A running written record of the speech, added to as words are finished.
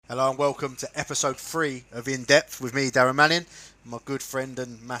Hello and welcome to episode 3 of inDepth with me, Darren Manning, my good friend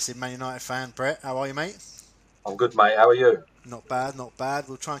and massive Man United fan, Brett. How are you, mate? I'm good, mate. How are you? Not bad, not bad.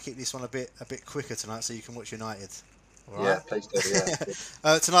 We'll try and keep this one a bit quicker tonight so you can watch United. All Yeah, right? please do.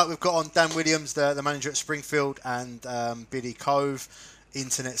 Yeah. Tonight we've got on Dan Williams, the manager at Springfield, and Billy Cove,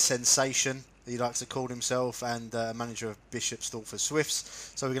 internet sensation, he likes to call himself, and manager of Bishop Stortford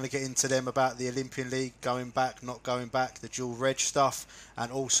Swifts. So we're going to get into them about the Olympian League, going back, not going back, the dual reg stuff,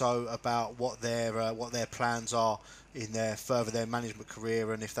 and also about what their plans are in their management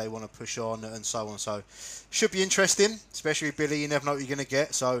career and if they want to push on and so on. So should be interesting, especially with Billy. You never know what you're going to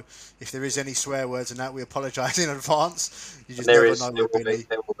get. So if there is any swear words and that, we apologise in advance. You just never know with Billy.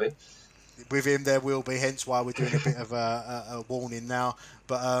 There will be. With him, there will be. Hence why we're doing a bit of a warning now.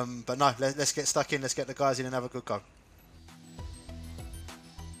 But no, let's get stuck in. Let's get the guys in and have a good go.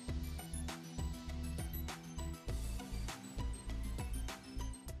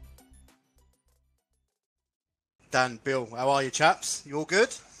 Dan, Bill, how are you, chaps? You all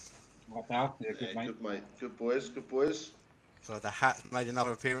good? Right now, yeah, good, mate. Good, mate. Good boys. So the hat made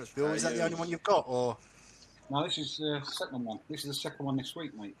another appearance. Bill, is that the only one you've got, or? No, this is the second one. This is the second one this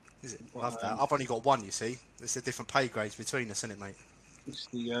week, mate. Is it? Love that. I've only got one, you see. There's a different pay grades between us, isn't it, mate? It's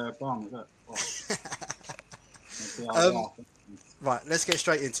the barn, is it? Right, let's get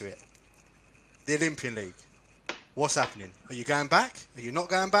straight into it. The Olympian League. What's happening? Are you going back? Are you not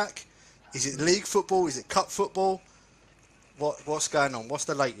going back? Is it league football? Is it cup football? What's going on? What's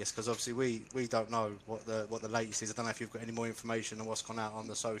the latest? Because obviously we don't know what the latest is. I don't know if you've got any more information on what's gone out on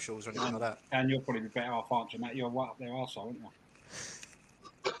the socials or anything like that. And you'll probably be better off answering that. You're right up there also, aren't you?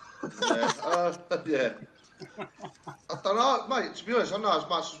 Yeah. I don't know, mate. To be honest, I know as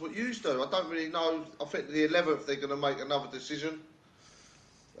much as what you do. I don't really know. I think the 11th they're going to make another decision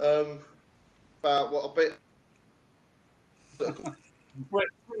about what a bit. What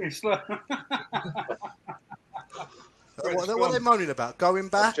are they moaning about? Going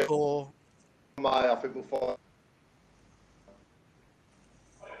back or? I think we'll find.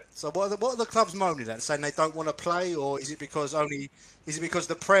 So what are the clubs moaning at? Saying they don't want to play, or is it because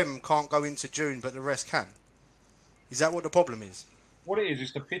the Prem can't go into June but the rest can? Is that what the problem is? What it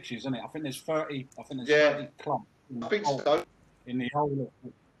is the pitches, isn't it? I think there's 30 clubs in the whole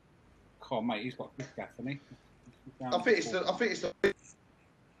of. Oh, mate, he's got a big gaff, hasn't he? I think it's the.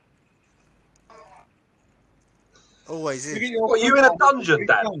 Always is. What, are you in a dungeon,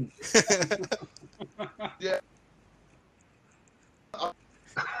 Dan? Yeah.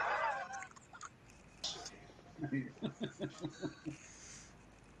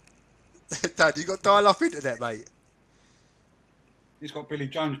 Dad, you got dial-up internet, mate. He's got Billy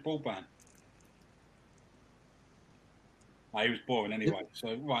Jones broadband. Oh, he was boring anyway.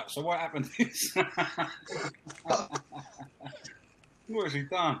 So what happened is, what has he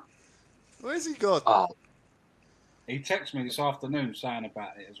done? Where's he gone? Oh. He texted me this afternoon saying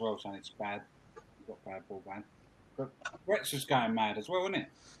about it as well, saying it's bad. He's got bad broadband. But Brett's just going mad as well, isn't it?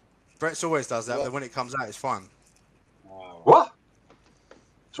 Brett's always does that, but when it comes out, it's fine. Oh, what?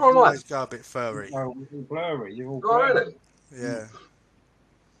 What's wrong with always go a bit furry. You're all blurry. You're all Oh, blurry. really? Yeah.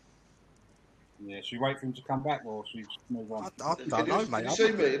 Yeah, should we wait for him to come back, or should we just move on? I don't know, mate. Can you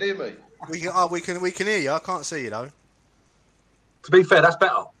see me? Can you hear me? We can hear you. I can't see you though. To be fair, that's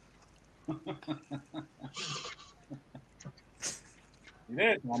better. You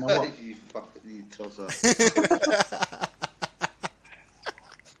there? You fucking tosser.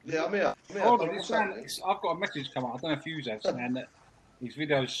 Yeah, I'm here. Hold on, I've got a message come out. I don't know if you have, saying that his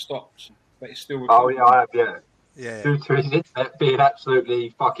video's stopped, but it's still recording. Oh, yeah, I have, yeah. Yeah. Due to his internet being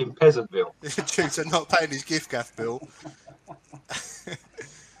absolutely fucking Peasantville. Due to not paying his gift gaff bill.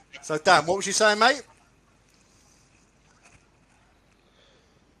 So, Dan, what was you saying, mate?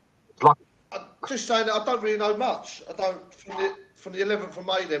 I'm just saying that I don't really know much. I don't. From the 11th of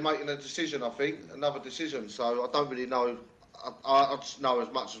May, they're making a decision. I think another decision. So I don't really know. I just know as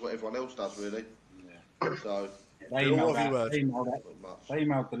much as what everyone else does, really. Yeah. So they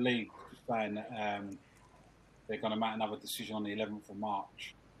emailed the league saying that they're going to make another decision on the 11th of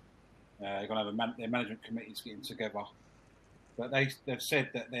March. They're going to have their management committees getting together, but they've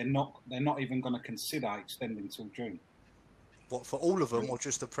said that they're not even going to consider extending till June. What, for all of them or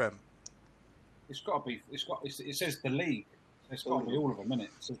just the Prem? It's got to be. It says the league. It's got to be all of them, innit?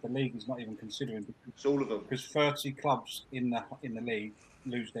 It says the league is not even considering. It's all of them. Because 30 clubs in the league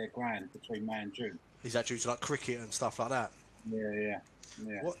lose their ground between May and June. Is that due to like cricket and stuff like that? Yeah.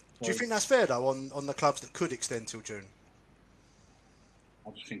 Do you think that's fair though on the clubs that could extend till June? I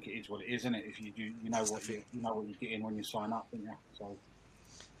just think it is what it is, isn't it? If you know what you get in when you sign up, don't you?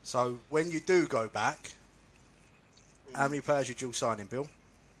 So when you do go back, how many players you dual signing, Bill?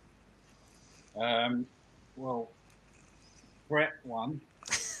 Well, Brett won.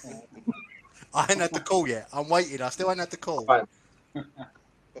 I ain't had the call yet. I'm waiting. I still ain't had the call. Right.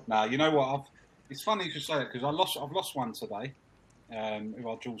 Now you know what? It's funny you should say it because I've lost one today. Who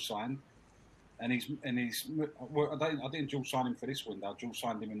I dual signed, and he's. Well, I didn't dual sign him for this window. I dual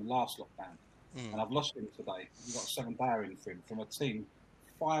signed him in the last lockdown, and I've lost him today. We've got a 7-dayer in for him from a team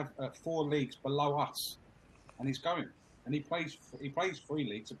 4 leagues below us, and he's going. And he plays 3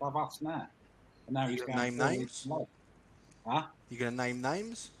 leagues above us now. And now he's going name 4 names? leagues below. Huh? You gonna name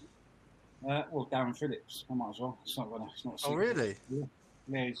names? Well, Darren Phillips. I might as well. It's not a secret. Oh, really?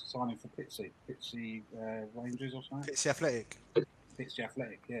 Yeah, he's signing for Pitsy Rangers or something. Pitsy Athletic. Pitsy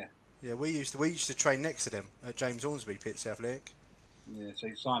Athletic, yeah. Yeah, we used to train next to them at James Hornsby, Pitsy Athletic. Yeah, so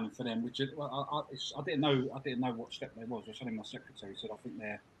he's signing for them. Which I didn't know what step they was. I was telling my secretary. He said I think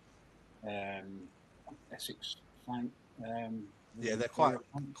they're Essex Saint. Yeah, they're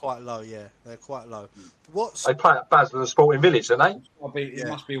quite low. Yeah, they're quite low. They play at Basildon Sporting Village, don't they? It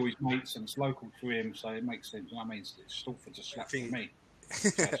must be all his mates and it's local to him, so it makes sense. I mean, it's Stortford's a slap for me.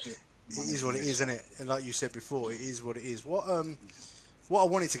 It is what it is, isn't it? And like you said before, it is what it is. What I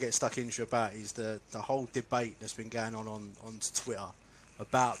wanted to get stuck into about is the whole debate that's been going on Twitter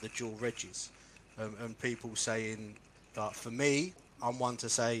about the dual regs, and people saying that for me, I'm one to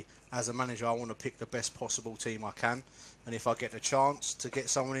say as a manager I want to pick the best possible team I can, and if I get the chance to get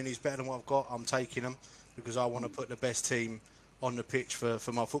someone in who's better than what I've got, I'm taking them because I want to put the best team on the pitch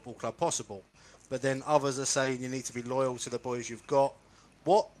for my football club possible. But then others are saying you need to be loyal to the boys you've got.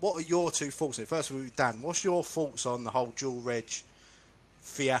 What are your 2 thoughts? First of all, Dan, what's your thoughts on the whole dual reg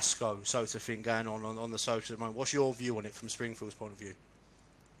fiasco, so to think, going on the social at the moment? What's your view on it from Springfield's point of view?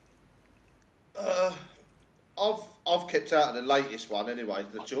 I've kept out of the latest one anyway.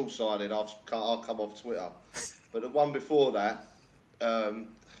 The dual signing, I'll come off Twitter, but the one before that, I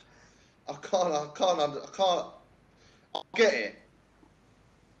get it.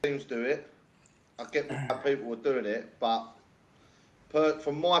 Teams do it. I get why people were doing it, but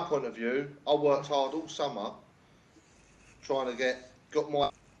from my point of view, I worked hard all summer trying to got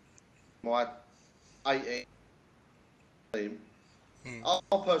my 18 team. I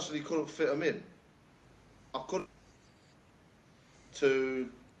personally couldn't fit them in. I couldn't to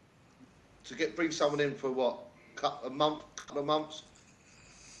bring someone in for what, couple of months,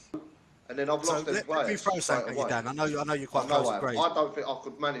 and then I've lost them players. Let me throw something at you, Dan. I know you're quite close to Grays. I don't think I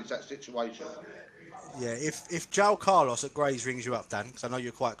could manage that situation. Yeah, if Joe Carlos at Grays rings you up, Dan, because I know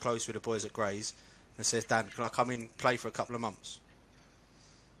you're quite close with the boys at Grays, and says, Dan, can I come in play for a couple of months?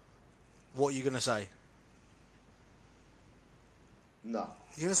 What are you going to say? No.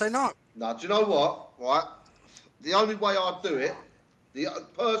 You're going to say no? No, do you know what? Right? The only way I'd do it,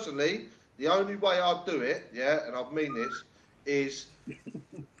 personally, the only way I'd do it, yeah, and I mean this, is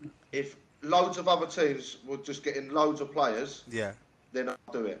if loads of other teams were just getting loads of players, yeah, then I'd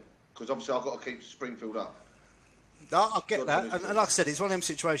do it. Because obviously I've got to keep Springfield up. No, I get that. And like I said, it's one of them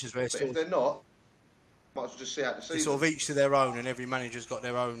situations where if they're not, might as well just see out the season. It's sort of each to their own, and every manager's got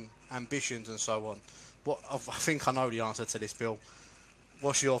their own ambitions and so on. I think I know the answer to this, Bill.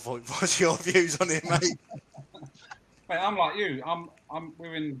 What's your views on it, mate? Mate, I'm like you.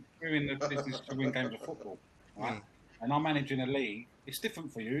 We're in the business to win games of football, right? And I'm managing a league. It's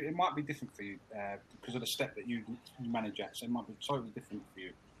different for you. It might be different for you because of the step that you manage at. So it might be totally different for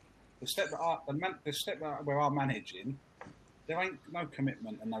you. The step where I'm managing, there ain't no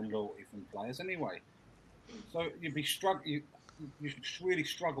commitment and no loyalty from players anyway. So you should really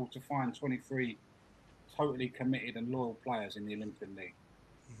struggle to find 23 totally committed and loyal players in the Olympian League.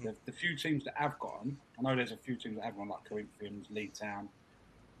 The few teams that have got them, I know there's a few teams that have one like Corinthians, Leeds Town,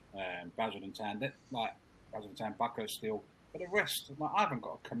 Basildon Town, Basildon Town, Buckhurst, but the rest, like, I haven't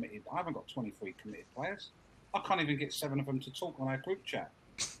got 23 committed players. I can't even get 7 of them to talk on our group chat.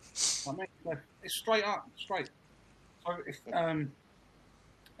 I mean, it's straight. So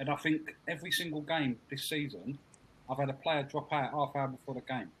and I think every single game this season, I've had a player drop out half hour before the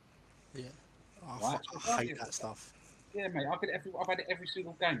game. Yeah, right? I hate that stuff. Yeah, mate, I've had it every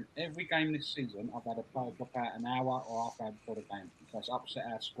single game. Every game this season, I've had a player drop out an hour or half hour before the game. So it's upset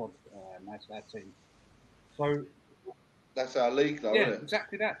our squad, that's our team. So that's our league, though, isn't it?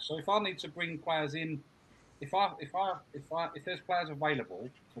 Exactly that. So if I need to bring players in, if there's players available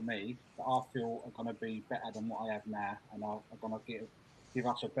for me that I feel are going to be better than what I have now, and are going to give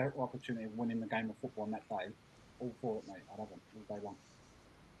us a better opportunity of winning the game of football on that day, all for it, mate. I'd have them all day long.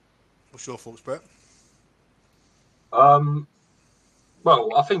 What's your thoughts, Brett?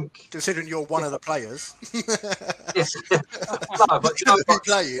 Well, I think considering you're one of the players, yes, no, but you know, it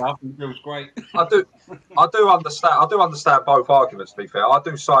was great. I do understand both arguments. To be fair, I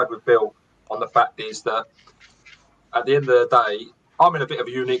do side with Bill on the fact is that at the end of the day, I'm in a bit of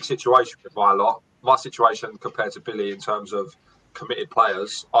a unique situation with my lot. My situation compared to Billy in terms of committed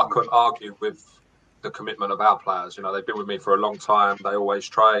players, I couldn't argue with the commitment of our players. You know, they've been with me for a long time. They always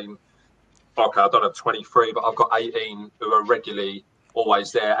train. Okay, I don't have 23, but I've got 18 who are regularly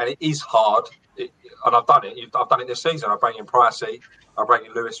always there. And it is hard. And I've done it. I've done it this season. I bring in Pricey. I bring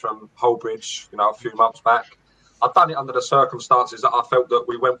in Lewis from Holbridge, a few months back. I've done it under the circumstances that I felt that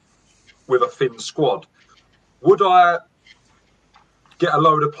we went with a thin squad. Would I get a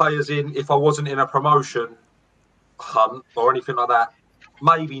load of players in if I wasn't in a promotion hunt or anything like that?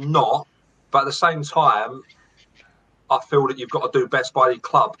 Maybe not. But at the same time, I feel that you've got to do best by the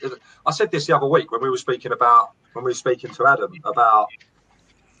club. I said this the other week when we were speaking to Adam about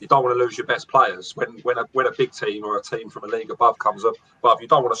you don't want to lose your best players when a big team or a team from a league above comes up. But you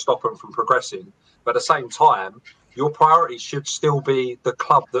don't want to stop them from progressing. But at the same time, your priority should still be the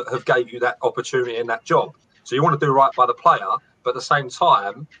club that have gave you that opportunity and that job. So you want to do right by the player, but at the same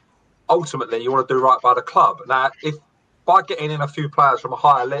time, ultimately, you want to do right by the club. Now, if by getting in a few players from a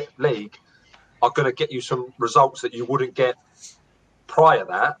higher league are going to get you some results that you wouldn't get prior to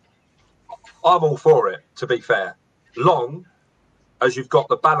that, I'm all for it, to be fair. Long as you've got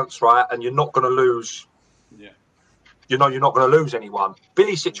the balance right and you're not going to lose, you're not going to lose anyone.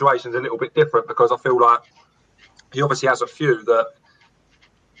 Billy's situation is a little bit different because I feel like he obviously has a few that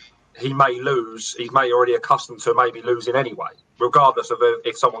he may lose. He's may already accustomed to maybe losing anyway, regardless of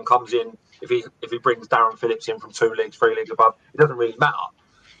if someone comes in, if he brings Darren Phillips in from 2 leagues, 3 leagues above, it doesn't really matter.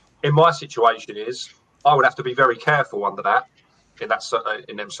 In my situation I would have to be very careful under that,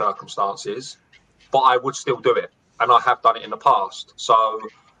 in them circumstances, but I would still do it. And I have done it in the past. So,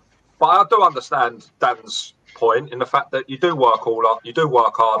 but I do understand Dan's point in the fact that you do work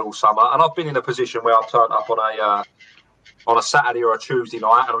hard all summer. And I've been in a position where I've turned up on a Saturday or a Tuesday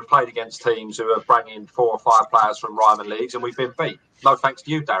night, and we've played against teams who are bringing 4 or 5 players from Ryman leagues, and we've been beat. No thanks to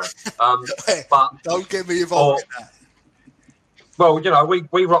you, Darren. But don't get me involved in that. Well,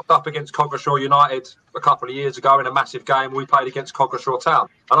 we rocked up against Coggeshall United a couple of years ago in a massive game. We played against Coggeshall Town,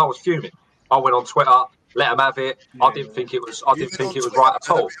 and I was fuming. I went on Twitter, let them have it. Yeah, I didn't think it was right at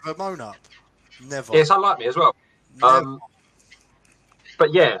all. A moan up. Never. Yeah, it's unlike me as well. But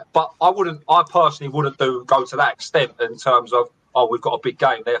I personally wouldn't go to that extent in terms of, we've got a big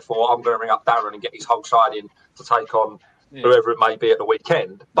game, therefore I'm going to ring up Darren and get his whole side in to take on whoever it may be at the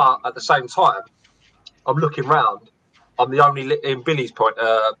weekend. But at the same time, I'm looking round. I'm the only, in Billy's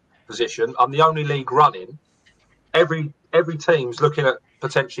position, I'm the only league running. Every team's looking at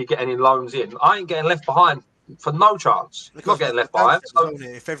potentially getting in loans in. I ain't getting left behind for no chance. Because not getting left behind. So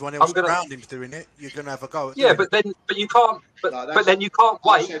if everyone else around him's doing it, you're going to have a go at but you can't. But then you can't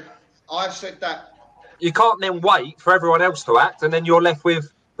wait. I said that. You can't then wait for everyone else to act, and then you're left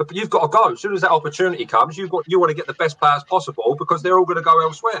with. But you've got to go as soon as that opportunity comes. You want to get the best players possible because they're all going to go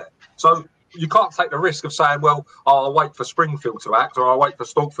elsewhere. So you can't take the risk of saying, well, I'll wait for Springfield to act or I'll wait for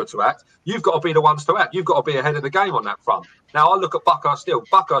Stortford to act. You've got to be the ones to act. You've got to be ahead of the game on that front. Now, I look at Buckhurst Still,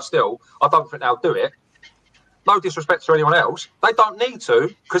 I don't think they'll do it. No disrespect to anyone else. They don't need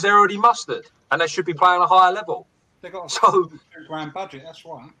to because they're already mustered and they should be playing a higher level. They've got a £2,000 budget, that's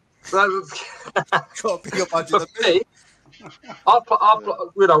right. Got a bigger budget than me.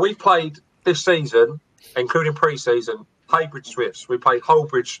 We played this season, including pre-season, Haybridge Swifts. We played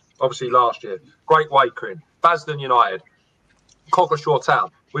Holbridge, obviously, last year. Great Wakering, Basden United, Coggeshall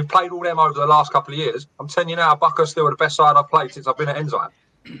Town. We've played all them over the last couple of years. I'm telling you now, Buckhurst still the best side I've played since I've been at Enzyme.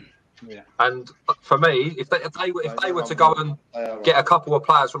 Yeah. And for me, if they were to go and get a couple of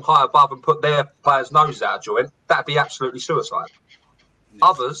players from high above and put their players' noses out of joint, that'd be absolutely suicide. Yeah.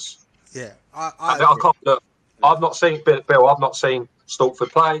 Others, I can't look. I've not seen Bill. I've not seen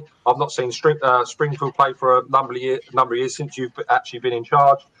Stortford play. I've not seen Springfield play for a number of years since you've actually been in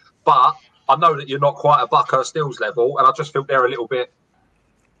charge. But I know that you're not quite at Buckhurst Stills level, and I just feel they're a little bit,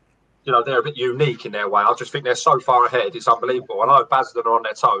 they're a bit unique in their way. I just think they're so far ahead. It's unbelievable. I know Basden are on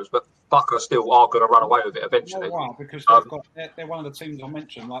their toes, but Buckhurst still are going to run away with it eventually. Well, because they're one of the teams I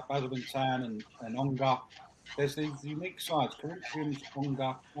mentioned, like Basden Town and Ongar. There's these unique sides: Corinthians,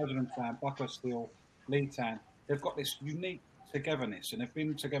 Ongar, Basden Town, Buckhurst Still, Lee Town. They've got this unique togetherness, and they've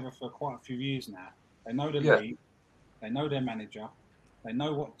been together for quite a few years now. They know the league, they know their manager, they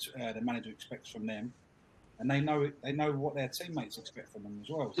know what the manager expects from them, and they know what their teammates expect from them as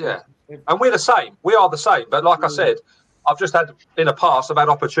well. So and we're the same. We are the same. But like I said, I've just had in the past. I've had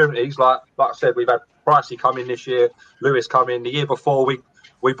opportunities. Like I said, we've had Pricey come in this year, Lewis come in. The year before,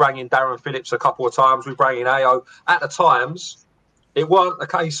 we bring in Darren Phillips a couple of times. We bring in AO. At the times, it weren't a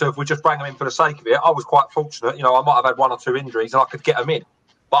case of we just bring them in for the sake of it. I was quite fortunate. I might have had 1 or 2 injuries and I could get them in.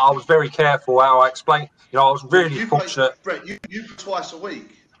 but I was very careful how I explained. You know, I was really fortunate. Brett, you twice a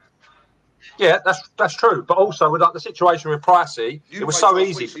week. Yeah, that's true. But also with like the situation with Pricey, it was so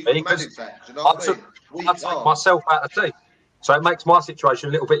easy for me because I take myself out of the team. So it makes my situation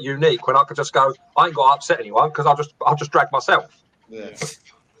a little bit unique when I could just go, I ain't got to upset anyone because I'll just drag myself. Yeah.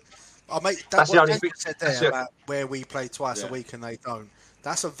 That's the only thing said there about where we play twice a week and they don't.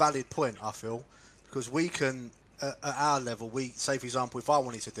 That's a valid point, I feel, because we can, at our level, we say, for example, if I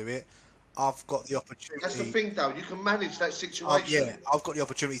wanted to do it, I've got the opportunity. That's the thing, though. You can manage that situation. I've got the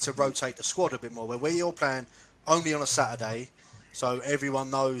opportunity to rotate the squad a bit more. Where you're playing only on a Saturday, so everyone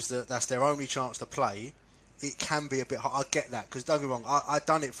knows that that's their only chance to play. It can be a bit hard. I get that, because don't get me wrong, I've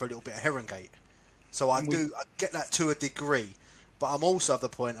done it for a little bit of Herongate. So I get that to a degree. But I'm also at the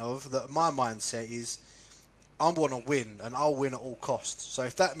point of that my mindset is I want to win, and I'll win at all costs. So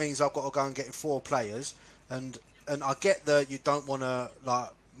if that means I've got to go and get 4 players, and I get that you don't want to like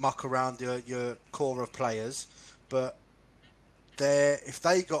muck around your core of players, but if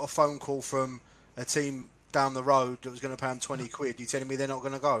they got a phone call from a team down the road that was going to pay them 20 quid, you telling me they're not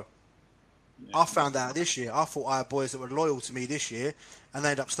going to go? Yeah. I found out this year. I thought I had boys that were loyal to me this year, and they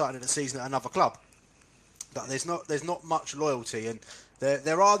ended up starting the season at another club. But there's not much loyalty, and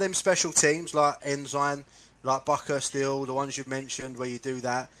there are them special teams like Ensign, like Buckhurst Steel, the ones you've mentioned where you do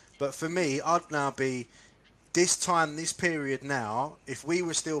that. But for me, I'd now be this period now. If we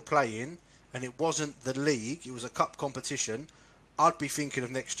were still playing and it wasn't the league, it was a cup competition, I'd be thinking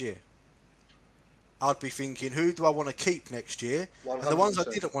of next year. I'd be thinking, who do I want to keep next year? 100%. And the ones I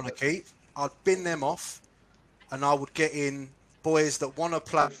didn't want to keep, I'd bin them off, and I would get in boys that want to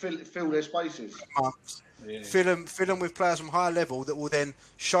play. Fill their spaces. Yeah. Fill them with players from higher level that will then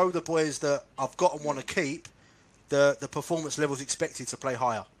show the boys that I've got and want to keep the performance levels expected to play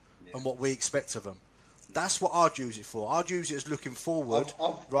higher and what we expect of them. That's what I'd use it for. I'd use it as looking forward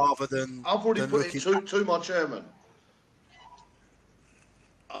rather than. I've already put it to my chairman.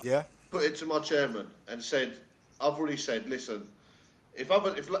 Yeah. Put it to my chairman and said, I've already said, listen, if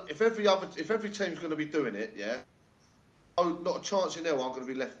every team's going to be doing it, not a chance in hell I'm going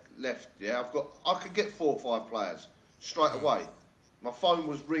to be left. Yeah, I could get 4 or 5 players straight away. My phone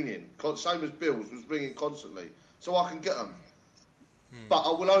was ringing, same as Bill's was ringing constantly, so I can get them. But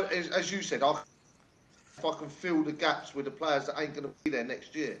I will, as you said, if I can fill the gaps with the players that ain't going to be there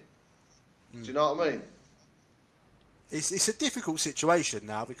next year. Do you know what I mean? It's a difficult situation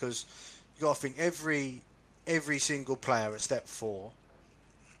now because you got to think every single player at step 4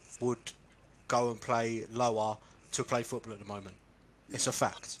 would go and play lower to play football at the moment. It's a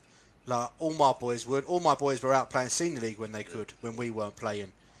fact. Like all my boys were out playing senior league when they could, when we weren't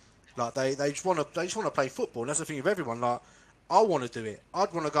playing. Like they just want to play football. And that's the thing of everyone. Like I want to do it.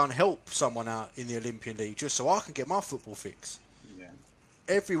 I'd want to go and help someone out in the Olympian League just so I can get my football fix. Yeah.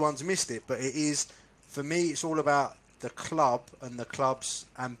 Everyone's missed it, but it is, for me, it's all about the club and the club's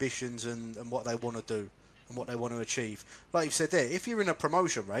ambitions and what they want to do and what they want to achieve. Like you said there, if you're in a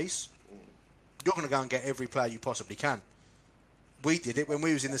promotion race, you're going to go and get every player you possibly can. We did it when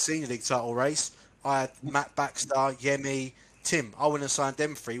we was in the senior league title race. I had Matt Baxter, Yemi, Tim. I went and signed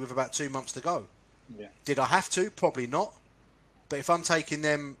them 3 with about 2 months to go. Yeah. Did I have to? Probably not. But if I'm not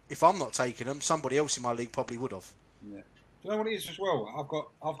taking them, somebody else in my league probably would have. Yeah. Do you know what it is as well?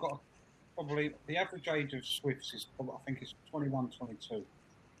 I've got probably the average age of Swifts is probably, I think it's 21, 22.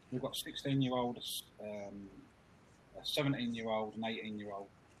 We've got 16-year-olds, a 17-year-old, an 18-year-old.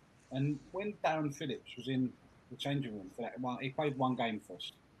 And when Darren Phillips was in the changing room for that one, he played 1 game for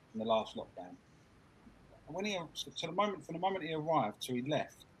us in the last lockdown. And when from the moment he arrived to he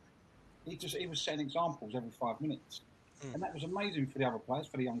left, he was setting examples every 5 minutes. And that was amazing for the other players,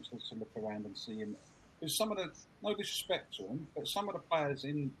 for the youngsters to look around and see him. Because some of the, no disrespect to him, but some of the players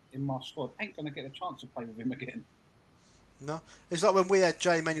in my squad ain't going to get a chance to play with him again. No. It's like when we had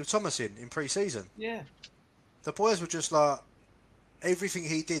J. Emmanuel Thomas in pre-season. Yeah. The boys were just like, everything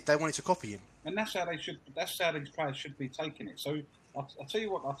he did, they wanted to copy him. And that's how these players should be taking it. So I'll tell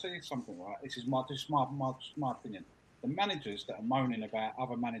you something, right? This is my opinion. The managers that are moaning about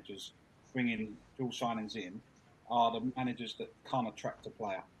other managers bringing dual signings in are the managers that can't attract a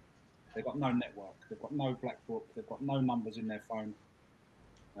player. They've got no network. They've got no black book. They've got no numbers in their phone.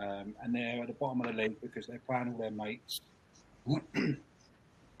 And they're at the bottom of the league because they're playing all their mates. And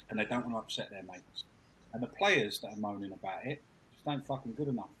they don't want to upset their mates. And the players that are moaning about it just ain't fucking good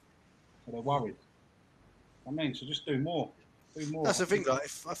enough. So they're worried. So just do more. That's the thing. Like,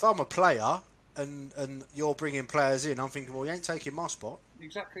 if I'm a player and you're bringing players in, I'm thinking, well, you ain't taking my spot.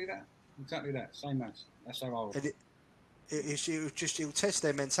 Exactly that. Same as. That's how I would. It'll test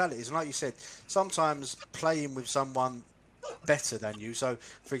their mentalities. And like you said, sometimes playing with someone better than you. So,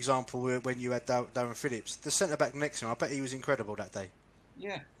 for example, when you had Darren Phillips, the centre-back next to him, I bet he was incredible that day.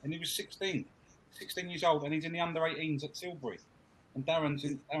 Yeah, and he was 16 years old, and he's in the under-18s at Tilbury. And Darren's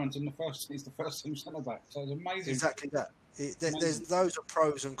in the first. He's the first team centre back. So it's amazing. Exactly that. There's loads of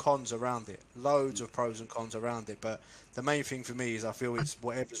pros and cons around it. But the main thing for me is I feel it's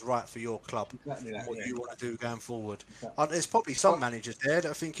whatever's right for your club, Exactly that, what you want to do going forward. Exactly. There's probably some managers there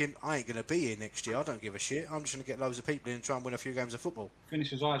that are thinking, I ain't going to be here next year. I don't give a shit. I'm just going to get loads of people in and try and win a few games of football.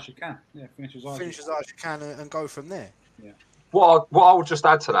 Finish as high as you can. Yeah, finish as high as you can and go from there. Yeah. What I would just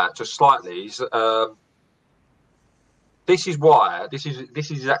add to that, just slightly, is this is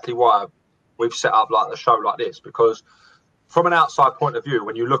exactly why we've set up like a show like this, because from an outside point of view,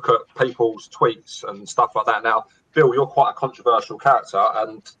 when you look at people's tweets and stuff like that, now, Bill, you're quite a controversial character,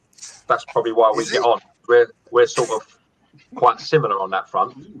 and that's probably why we get on. We're sort of quite similar on that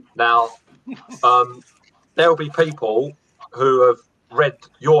front. Now, there'll be people who have read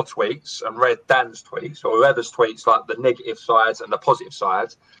your tweets and read Dan's tweets or whoever's tweets, like the negative sides and the positive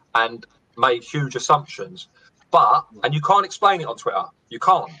sides, and made huge assumptions. And you can't explain it on Twitter. You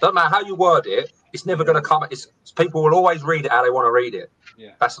can't. Doesn't matter how you word it. It's never going to come. People will always read it how they want to read it.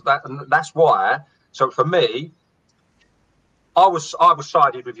 Yeah. That's why. So for me, I was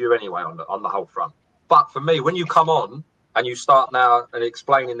sided with you anyway on the whole front. But for me, when you come on and you start now and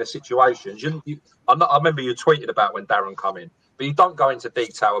explaining the situations, I remember you tweeted about when Darren come in, but you don't go into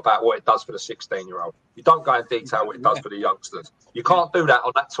detail about what it does for the 16-year-old. You don't go in detail what it does for the youngsters. You can't do that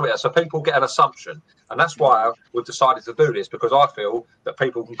on that Twitter. So people get an assumption. And that's why we've decided to do this, because I feel that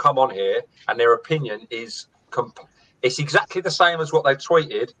people can come on here and their opinion is it's exactly the same as what they've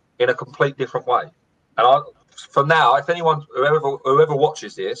tweeted in a complete different way. And for now, if anyone, whoever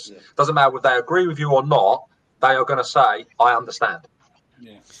watches this, doesn't matter whether they agree with you or not, they are going to say, I understand.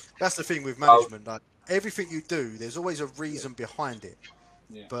 Yeah. That's the thing with management. Like, everything you do, there's always a reason behind it.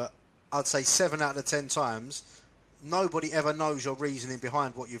 Yeah. But I'd say 7 out of 10 times, nobody ever knows your reasoning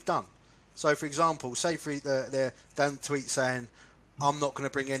behind what you've done. So, for example, say Dan tweet saying, I'm not going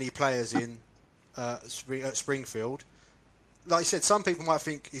to bring any players in at Springfield. Like I said, some people might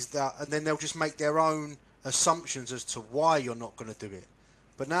think is that, and then they'll just make their own assumptions as to why you're not going to do it.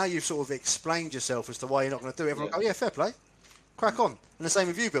 But now you've sort of explained yourself as to why you're not going to do it. Everyone will go, yeah, fair play. Crack on. And the same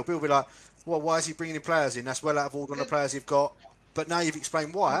with you, Bill. Bill will be like, well, why is he bringing in players in? That's well out of order on the players you've got. But now you've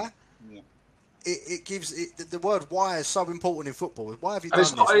explained why. Yeah. It gives the word why is so important in football. Why have you done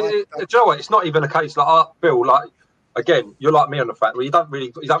this? Do you know what? It's not even a case like Bill. Like again, you're like me on the fact that you don't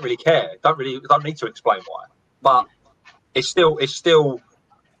really care. You don't need to explain why. But it's still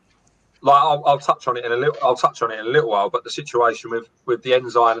like I'll touch on it in a little while. But the situation with the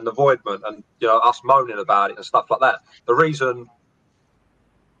enzyme and the voidment, and us moaning about it and stuff like that. The reason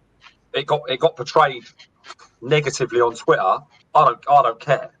it got portrayed negatively on Twitter, I don't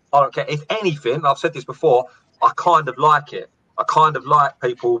care. I don't care. If anything, I've said this before, I kind of like it. I kind of like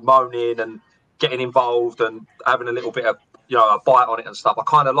people moaning and getting involved and having a little bit of, a bite on it and stuff. I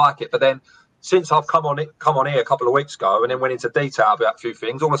kind of like it. But then since I've come on here a couple of weeks ago and then went into detail about a few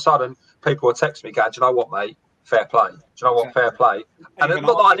things, all of a sudden people will text me going, do you know what, mate? Fair play. Do you know what? Fair play. And it's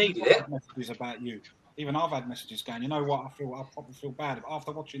not that I needed it. Messages about you. Even I've had messages going, you know what? I probably feel bad.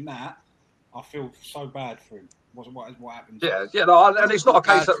 After watching that, I feel so bad for him. What happened? Yeah, no, and it's not a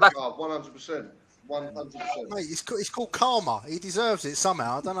case that 100%. 100%. Mate, it's called karma. He deserves it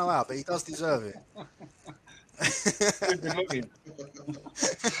somehow. I don't know how, but he does deserve it.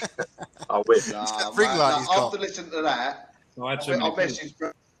 I wish. After listening to that, I messaged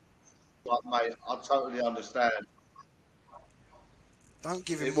like, mate, I totally understand. Don't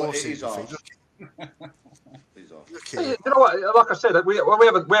give him more sympathy. You know what? Like I said, we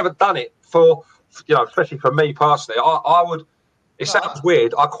haven't done it for, especially for me personally. I would. It sounds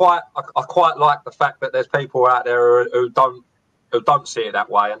weird. I quite like the fact that there's people out there who don't see it that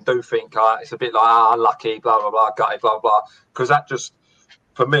way and do think it's a bit like unlucky, blah blah blah, gutted, blah blah. Because that just,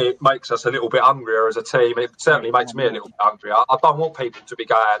 for me, it makes us a little bit hungrier as a team. It certainly makes me a little bit hungrier. I don't want people to be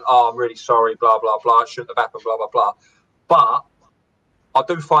going, I'm really sorry, blah blah blah. It shouldn't have happened, blah blah blah. But I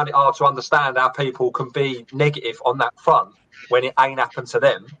do find it hard to understand how people can be negative on that front when it ain't happened to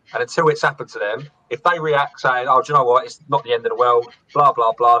them. And until it's happened to them, if they react saying, do you know what, it's not the end of the world, blah,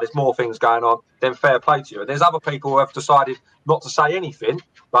 blah, blah, there's more things going on, then fair play to you. And there's other people who have decided not to say anything.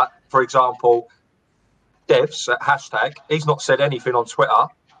 But, for example, Devs at hashtag, he's not said anything on Twitter.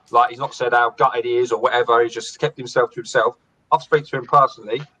 Like, he's not said how gutted he is or whatever. He's just kept himself to himself. I've spoken to him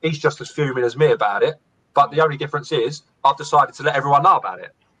personally. He's just as fuming as me about it. But the only difference is I've decided to let everyone know about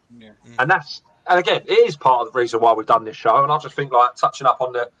it. Yeah. And again, it is part of the reason why we've done this show. And I just think, like, touching up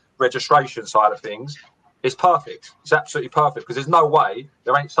on the registration side of things, It's perfect. It's absolutely perfect because there's no way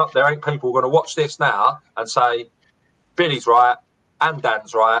there ain't people going to watch this now and say Billy's right and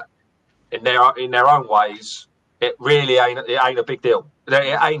Dan's right in their own ways. It really ain't a big deal.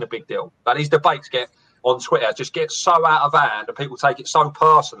 It ain't a big deal. But these debates on Twitter get so out of hand and people take it so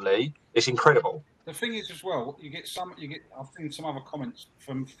personally. It's incredible. The thing is, as well, I've seen some other comments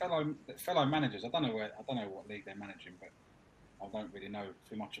from fellow managers. I don't know what league they're managing, but I don't really know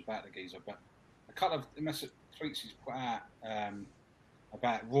too much about the geezer. But a couple of tweets he's put out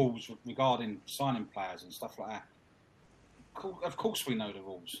about rules regarding signing players and stuff like that. Of course, we know the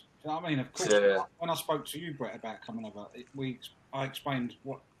rules. Do you know what I mean? Of course. Yeah. When I spoke to you, Brett, about coming over, I explained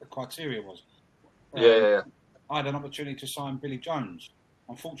what the criteria was. Yeah. I had an opportunity to sign Billy Jones.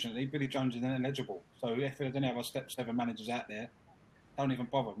 Unfortunately, Billy Jones is ineligible. So if there's any other Step 7 managers out there, don't even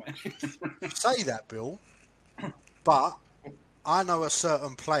bother, mate. Say that, Bill. But I know a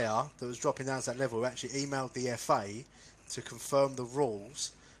certain player that was dropping down to that level who actually emailed the FA to confirm the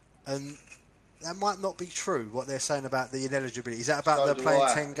rules, and that might not be true, what they're saying about the ineligibility. Is that about they're playing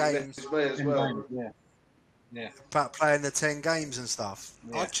 10 games? Yeah. About playing the 10 games and stuff.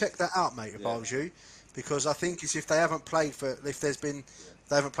 Yeah. I'd check that out, mate, if I was you. Because I think it's if they haven't played for a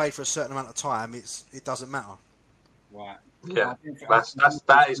certain amount of time, it doesn't matter. Right. Yeah,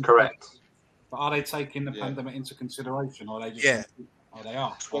 that is correct. But are they taking the pandemic into consideration, or are they just? Yeah. Oh, they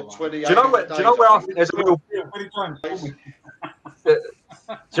are. Do you know where I think there's a real? Do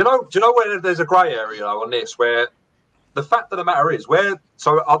you know where there's a grey area though on this? Where the fact of the matter is,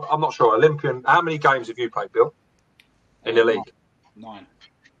 so I'm not sure. Olympian, how many games have you played, Bill, in the league? 9.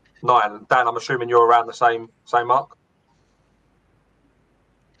 9. Dan, I'm assuming you're around the same mark.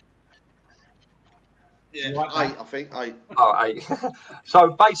 Yeah, 8. I think 8. Oh, 8.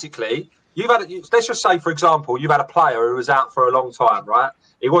 So basically, let's just say, for example, you've had a player who was out for a long time, right?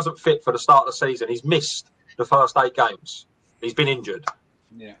 He wasn't fit for the start of the season. He's missed the first 8 games. He's been injured.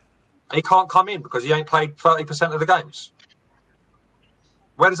 Yeah. He can't come in because he ain't played 30% of the games.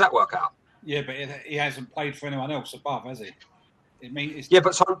 Where does that work out? Yeah, but he hasn't played for anyone else above, has he? Yeah,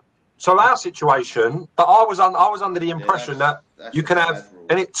 but so our situation. But I was under the impression that you can have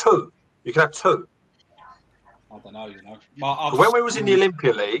 2. You can have 2. I don't know, you know. When we was in the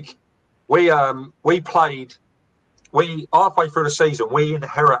Olympian League, we played. Halfway through the season, we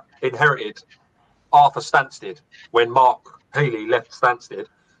inherited Arthur Stansted when Mark Healy left Stansted.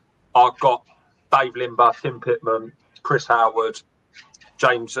 I got Dave Limber, Tim Pittman, Chris Howard,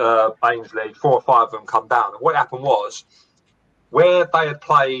 James Ainsley, 4 or 5 of them come down. And what happened was, where they had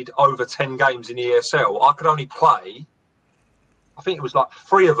played over 10 games in the ESL, I could only play, I think it was like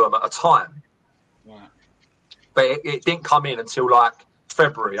 3 of them at a time. Right. But it didn't come in until like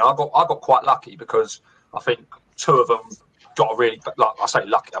February. I got quite lucky because I think 2 of them got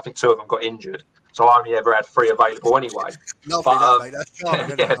lucky. I think 2 of them got injured. So I only ever had 3 available anyway. Lovely, mate. That's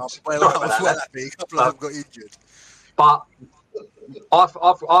charming. Yeah, well, I was well happy. A couple of them got injured. But I've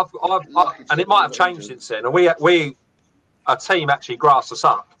and it might have changed since then. And a team actually grassed us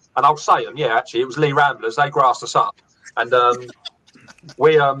up. And I'll say them. Yeah, actually, it was Lee Ramblers. They grassed us up, and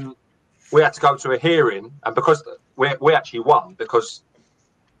we had to go to a hearing. And because we actually won, because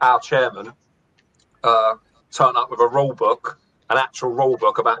our chairman turned up with a rule book, an actual rule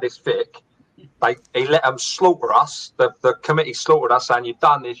book about this thick. He let them slaughter us. The committee slaughtered us, saying, you've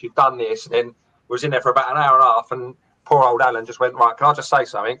done this. And then was in there for about an hour and a half, and poor old Alan just went, right, can I just say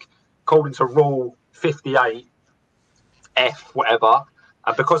something? According to Rule 58, F, whatever,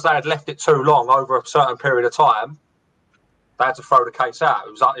 and because they had left it too long over a certain period of time, they had to throw the case out.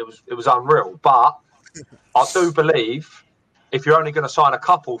 It was unreal. But I do believe if you're only going to sign a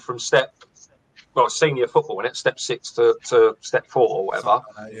couple from senior football, and it's step 6 to step 4 or whatever.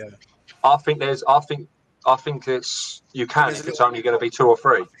 Yeah. I think you can if it's only going to be 2 or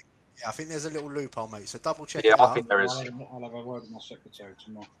 3. Yeah, I think there's a little loophole, mate. So double check. Yeah, I think there is. I'll have a word with my secretary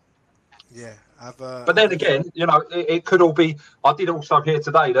tomorrow. Yeah, but then again, you know, it could all be. I did also hear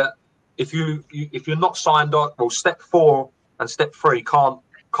today that if you're not signed on, well, step 4 and step 3 can't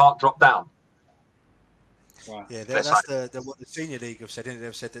drop down. Right. Yeah, that's what the senior league have said.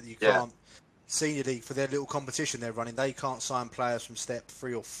 They've said that you can't. Senior league, for their little competition they're running, they can't sign players from step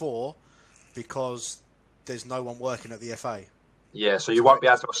 3 or 4 because there's no one working at the FA. Yeah, so you won't be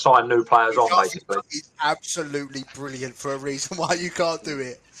able to assign new players on, basically. It's absolutely brilliant for a reason why you can't do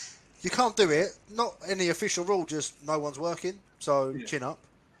it. You can't do it. Not any official rule, just no one's working. So chin up.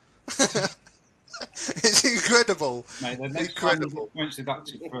 It's incredible. Mate, the next incredible. Points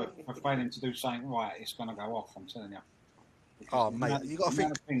deducted for failing to do something right, it's going to go off. I'm telling you. Oh, mate, you got to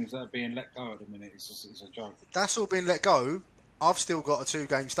think. Things that are being let go at the minute, it's a joke. That's all being let go. I've still got a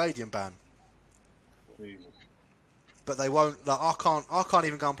 2-game stadium ban. Jesus. But they won't. Like I can't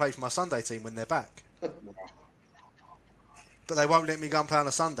even go and play for my Sunday team when they're back. But they won't let me go and play on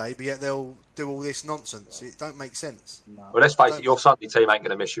a Sunday, but yet they'll do all this nonsense. It don't make sense. No. Well, let's face it, your Sunday team ain't going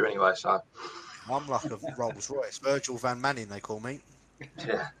to miss you anyway, so... I'm like a Rolls Royce. Virgil Van Manning, they call me.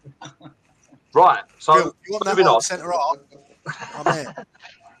 Yeah. Right, so Bill, you want moving that on. Centre half? I'm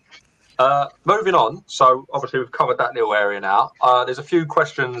there. Moving on, so obviously we've covered that little area now. There's a few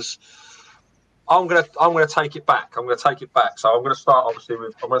questions. I'm gonna take it back. So I'm gonna start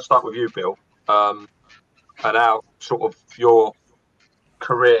with you, Bill. And how sort of your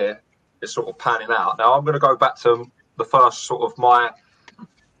career is sort of panning out. Now I'm going to go back to the first sort of my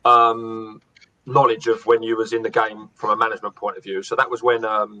knowledge of when you was in the game from a management point of view. So that was when,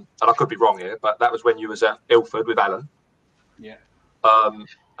 and I could be wrong here, but that was when you was at Ilford with Alan. Yeah.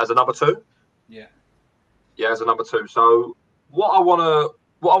 As a number 2. Yeah. Yeah, as a number 2. So what I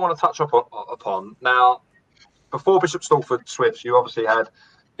want to touch upon now, before Bishop Stortford Swifts, you obviously had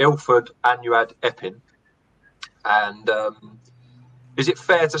Ilford and you had Epping. And is it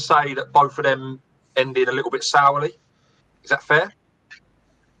fair to say that both of them ended a little bit sourly? Is that fair?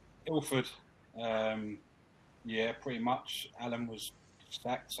 Ilford, yeah, pretty much. Alan was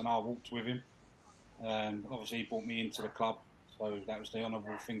sacked and I walked with him. Obviously, he brought me into the club, so that was the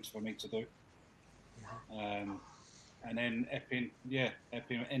honourable thing for me to do. And then Epping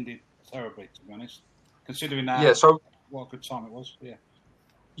ended terribly, to be honest. Considering that, yeah, so what a good time it was. Yeah.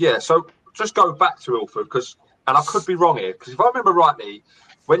 Yeah, so just go back to Ilford because, and I could be wrong here, because if I remember rightly,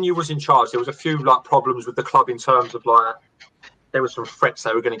 when you was in charge, there was a few like problems with the club in terms of like there were some threats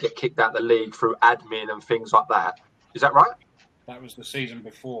they were going to get kicked out of the league through admin and things like that. Is that right? That was the season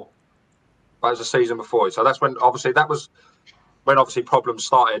before. That was the season before. So that's when obviously problems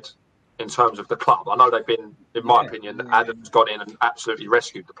started in terms of the club. I know they've been, in my opinion, Adam's gone in and absolutely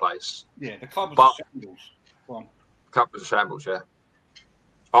rescued the place. Yeah, the club was a shambles. Go on. The club was a shambles, yeah.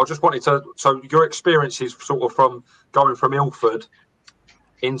 I just wanted to. So your experiences, sort of from going from Ilford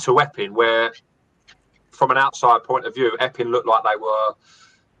into Epping, where from an outside point of view, Epping looked like they were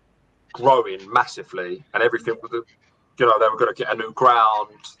growing massively, and everything. You know, they were going to get a new ground.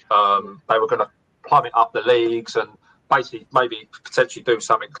 They were going to plummet up the leagues and basically maybe potentially do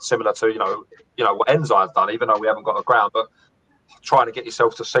something similar to you know what Enzime's done, even though we haven't got a ground, but trying to get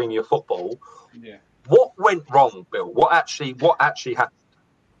yourself to senior football. Yeah. What went wrong, Bill? What actually happened?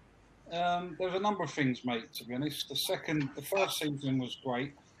 There was a number of things, mate, to be honest. The first season was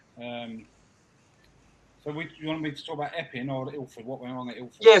great. So you want me to talk about Epping or Ilford? What went wrong at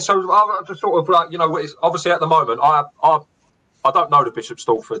Ilford? Yeah, so I just sort of like, it's obviously at the moment, I don't know the Bishop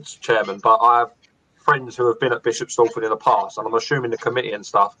Stortford's chairman, but I have friends who have been at Bishop Stortford in the past, and I'm assuming the committee and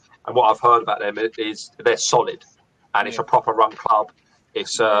stuff, and what I've heard about them is they're solid, and it's a proper run club.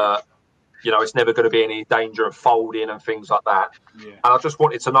 It's it's never going to be any danger of folding and things like that. Yeah. And I just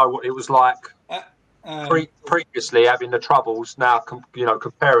wanted to know what it was like previously having the troubles. Now,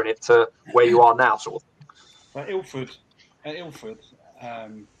 comparing it to where you are now, sort of. But at Ilford,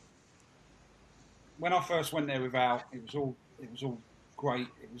 when I first went there with Al, it was all great.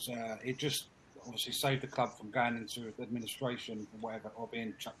 It just obviously saved the club from going into administration or whatever, or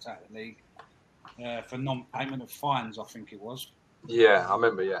being chucked out of the league for non-payment of fines. I think it was. Yeah, I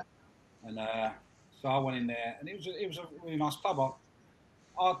remember. Yeah. And so I went in there, and it was a really nice club.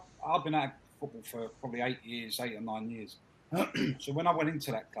 I'd been at football for probably 8 or 9 years. So when I went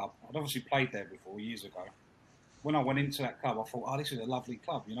into that club, I'd obviously played there before years ago. When I went into that club, I thought, this is a lovely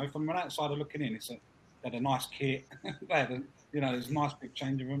club. From an outsider looking in, they had a nice kit. They had, there's nice big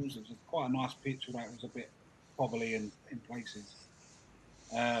changing rooms. It was quite a nice pitch, although it was a bit wobbly in places.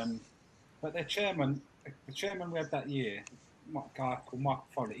 But the chairman we had that year, a guy called Michael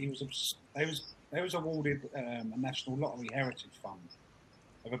Foley, they was awarded a National Lottery Heritage Fund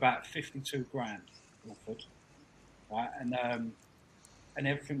of about 52 grand, Ilford, right? And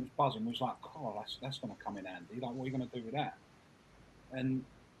everything was buzzing. It was like, that's going to come in handy. Like, what are you going to do with that? And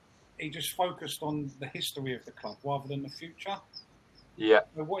he just focused on the history of the club rather than the future. Yeah.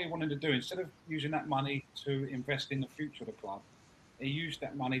 So what he wanted to do, instead of using that money to invest in the future of the club, he used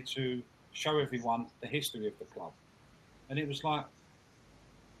that money to show everyone the history of the club. And it was like,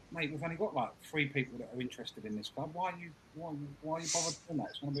 mate, we've only got like 3 people that are interested in this club. Why are you bothered doing that?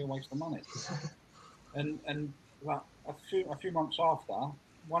 It's going to be a waste of money. And like a few months after,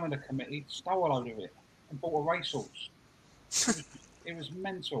 one of the committee stole a load of it and bought a racehorse. It was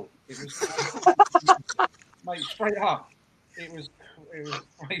mental. It was mate, straight up. It was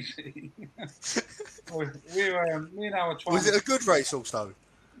crazy. Me and Al were trying. Was it a good racehorse though?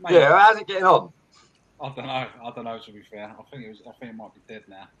 Mate, how's it getting on? I don't know. To be fair, I think it might be dead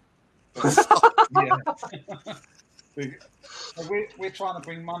now. Yeah. We're trying to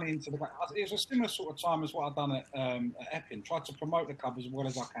bring money into the. It was a similar sort of time as what I've done at Epping. Tried to promote the club as well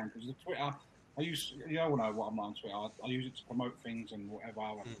as I can because the Twitter. I use, you all know what I'm on Twitter. I use it to promote things and whatever.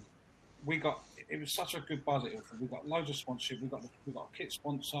 We got, it was such a good buzz at Ilford. We got loads of sponsorship. We got a kit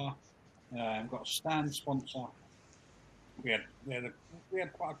sponsor. Got a stand sponsor. We had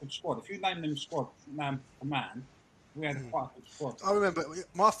quite a good squad. If you name them squad man for man, we had quite a good squad. I remember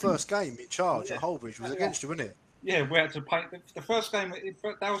my first game in charge at Holbridge was against you, wasn't it? Yeah, we had to play the first game.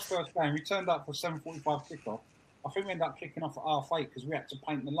 That was first game. We turned up for 7:45 kickoff. I think we ended up kicking off at half 8 because we had to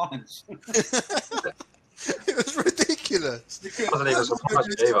paint the lines. It was ridiculous. Wasn't even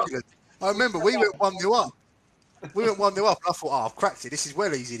surprised either. I remember we went 1-0 up. We went 1-0 up, and I thought, I've cracked it. This is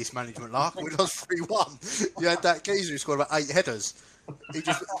well easy, this management lark. We lost 3-1. You had that geezer who scored about 8 headers. He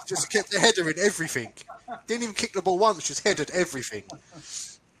just kept the header in everything. Didn't even kick the ball once, just headed everything.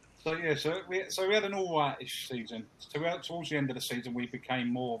 So we had an all right-ish season. So towards the end of the season, we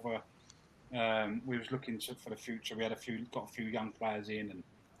became more of a. We was looking for the future. We had got a few young players in, and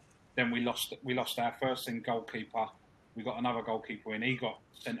then we lost our first in goalkeeper. We got another goalkeeper in. He got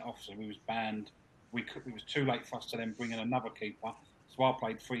sent off, so we was banned. It was too late for us to then bring in another keeper. So I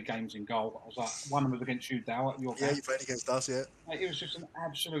played 3 games in goal. I was like, one of them was against you, Dow, at your game. Yeah, you played against us, yeah. It was just an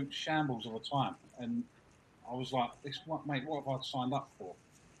absolute shambles of a time, and I was like, what have I signed up for?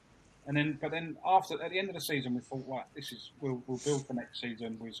 And then, at the end of the season, we thought, right, we'll build for next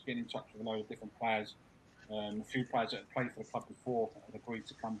season. We was getting in touch with a load of different players. A few players that had played for the club before had agreed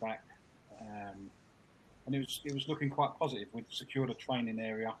to come back, and it was looking quite positive. We'd secured a training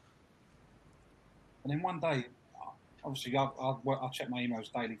area, and then one day, obviously, I check my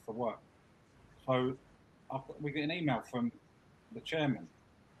emails daily for work, so we get an email from the chairman,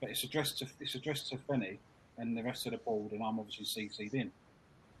 but it's addressed to Fenny and the rest of the board, and I'm obviously CC'd in.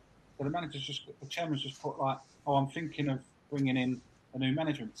 So the chairman's just put like, I'm thinking of bringing in a new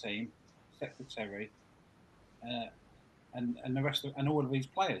management team, secretary, and the rest and all of these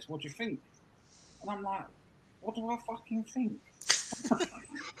players. What do you think? And I'm like, what do I fucking think?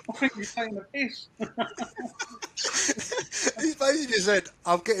 I think you're taking a piss. He basically said,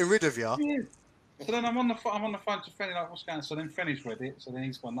 I'm getting rid of you. Yeah. So then I'm on the phone to Fenny, like, what's going on? So then Fenny's read it. So then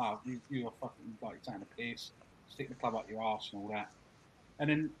he's gone, no, you're fucking like taking a piss. Stick the club up your arse and all that. And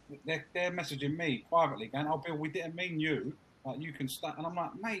then they're messaging me privately, going, "Oh, Bill, we didn't mean you. Like, you can start." And I'm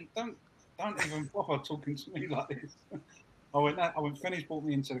like, "Mate, don't even bother talking to me like this." I went, Fenny's brought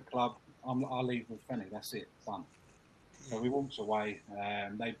me into the club. I'll leave with Fenny. That's it, done. So we walked away.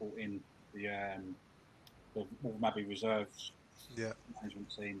 They brought in the Mabby Reserves management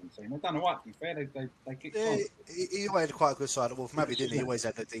team and team. They've done all right, to be fair. They kicked on. He always had quite a good side at Wolf Mabby, didn't he? He always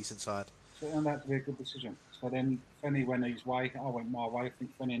had a decent side. So it turned out to be a good decision. So then Fenny went his way. I went my way. I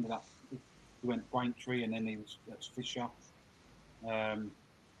think Fenny ended up. He went Braintree, and then he was at Fisher. And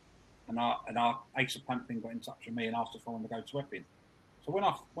our Ace of Pumpkin got in touch with me and asked if I wanted to go to Epping. So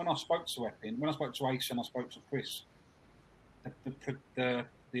when I spoke to Epping, when I spoke to Ace and I spoke to Chris, the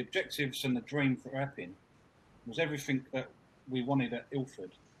objectives and the dream for Epping was everything that we wanted at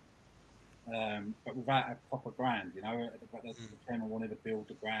Ilford, but without a proper brand. You know, the chairman wanted to build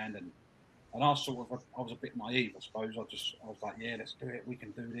the brand, and I was a bit naive, I suppose. I was like, yeah, let's do it. We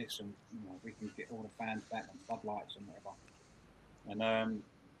can do this, and we can get all the fans back and floodlights and whatever.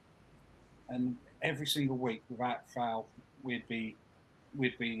 And every single week, without fail, we'd be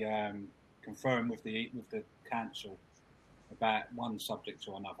conferring with the council about one subject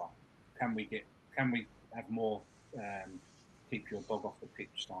or another. Can we have more keep your dog off the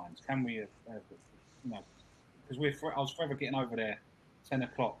pitch signs? Can we because I was forever getting over there 10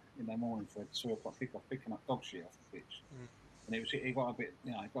 o'clock in the morning for a 2 o'clock kickoff, picking up dog shit off the pitch, and it got a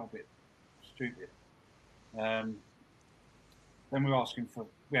bit stupid. Then we were asking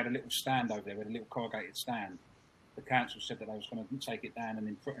we had a little stand over there, we had a little corrugated stand. The council said that they was going to take it down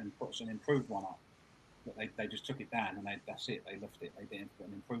and put us an improved one up, but they just took it down and that's it. They left it. They didn't put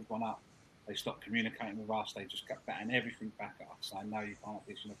an improved one up. They stopped communicating with us. They just kept batting everything back at us, saying, no, you can't have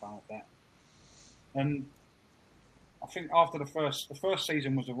this, you can't have that. And I think after the first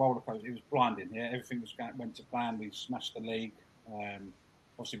season was a roller coaster. It was blinding. Yeah, everything went to plan. We smashed the league.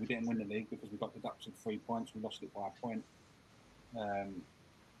 Obviously, we didn't win the league because we got deducted 3 points. We lost it by a point.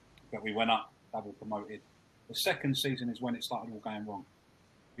 But we went up, double promoted. The second season is when it started all going wrong,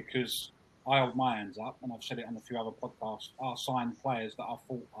 because I hold my hands up, and I've said it on a few other podcasts. I signed players that I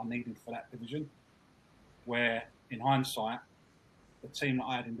thought I needed for that division, where in hindsight, the team that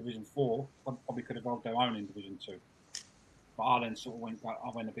I had in Division 4 probably could have held their own in Division 2. But I then sort of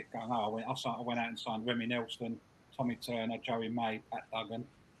went a bit going, I went out and signed Remy Nelson, Tommy Turner, Joey May, Pat Duggan,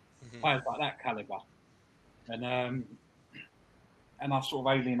 players like that calibre. And I sort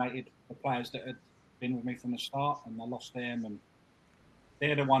of alienated the players that had been with me from the start, and I lost them. And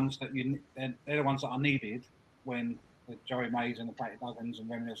they're the ones that they're the ones that I needed when the Joey Mays and the Patty Duggans and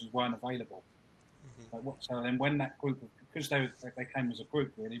Remy Nelsons weren't available. So then when that group, because they came as a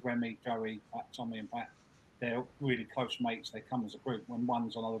group really, Remy, Joey, Pat, Tommy and Pat, they're really close mates. They come as a group. When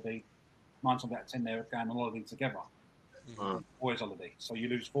one's on holiday, 9 times out of 10 they're going on holiday together. Boys' holiday. So you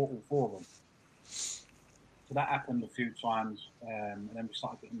lose all four of them. So that happened a few times, and then we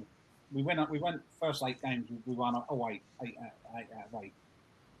started getting. We went first 8 games. We won 8 out of 8,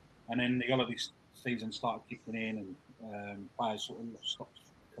 and then the holiday season started kicking in, and players sort of stopped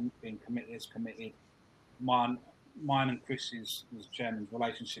being committed. Mine and Chris's, as chairman's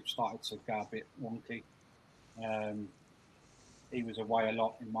relationship started to go a bit wonky. He was away a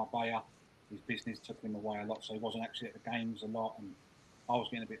lot in Marbella. His business took him away a lot, so he wasn't actually at the games a lot, and I was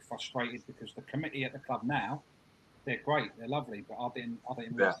getting a bit frustrated because the committee at the club now, they're great, they're lovely, but I didn't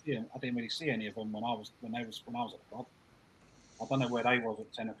really see any of them when I was at the club. I don't know where they was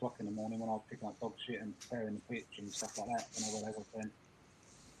at 10 o'clock in the morning when I was picking up dog shit and preparing the pitch and stuff like that. I don't know where they was then,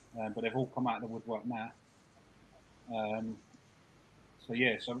 but they've all come out of the woodwork now. So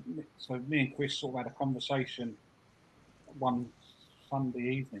me and Chris sort of had a conversation one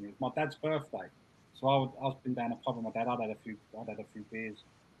Sunday evening. It was my dad's birthday, so I was been down a pub with my dad. I'd had a few beers.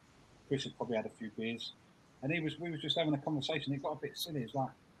 Chris had probably had a few beers, and we was just having a conversation. It got a bit silly. It's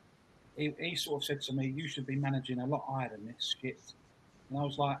like he sort of said to me, "You should be managing a lot higher than this shit." And I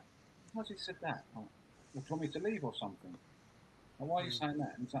was like, "How's he said that? Like, do you want me to leave or something? Like, why are you saying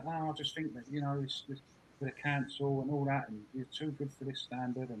that?" And he's like, "No, I just think that it's with the council and all that, and you're too good for this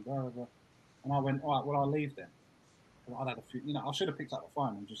standard and blah blah blah." And I went, "All right, well, I'll leave then." I'd had a few, I should have picked up the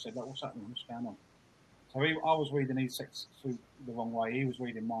phone and just said, "Look, what's happening? What's going on?" So I was reading his sex suit the wrong way. He was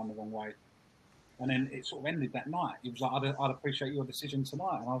reading mine the wrong way. And then it sort of ended that night. He was like, I'd appreciate your decision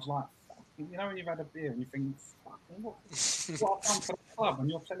tonight. And I was like, when you've had a beer and you think, fucking, what I've done for the club and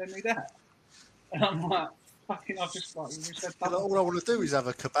you're telling me that? And I'm like, fucking, I've just like, you said that. All I want to do is have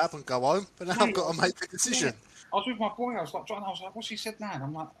a kebab and go home, but now I've got to make a decision. Yeah. I was with my boy. I was like, what's he said now? And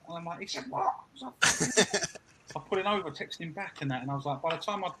I'm like, he said what? I put it over, texted him back and that, and I was like, by the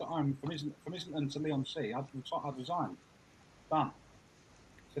time I got home from Islington to Leon C, I'd resigned. Done.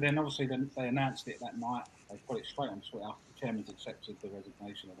 So then obviously they announced it that night. They put it straight on Twitter. The chairman's accepted the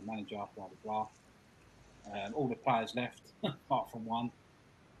resignation of the manager, blah, blah, blah. All the players left, apart from one.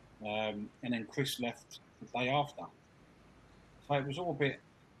 And then Chris left the day after. So it was all a bit...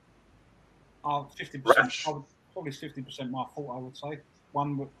 50%, probably 50% my fault, I would say.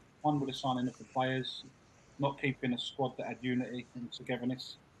 One with the signing of the players, not keeping a squad that had unity and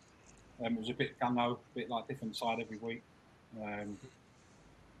togetherness. It was a bit gung-ho, a bit like different side every week.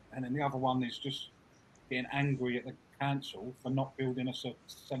 And then the other one is just getting angry at the council for not building us a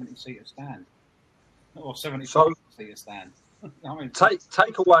 70-seater stand. Or 70-seater stand. I mean,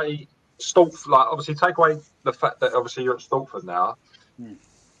 take away Stortford, obviously take away the fact that obviously you're at Stortford now. Do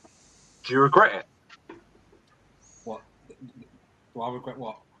you regret it? What? Do I regret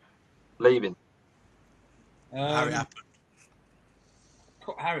what? Leaving. How it happened.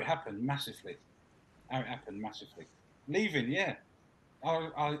 How it happened massively. Leaving, yeah.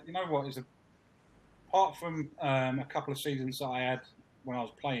 I you know what, apart from a couple of seasons that I had when I was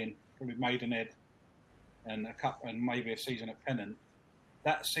playing, probably Maidenhead and maybe a season at Pennant.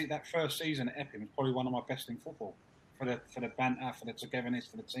 That first season at Epping was probably one of my best in football. For the banter, for the togetherness,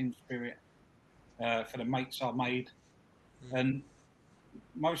 for the team spirit, for the mates I made, and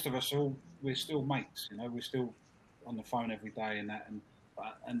most of us we're still mates. We're still on the phone every day and that.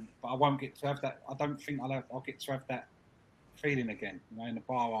 But I won't get to have that. I don't think I'll get to have that feeling again. In the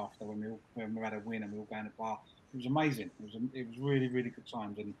bar after when we had a win and we all go in the bar. It was amazing. It was really, really good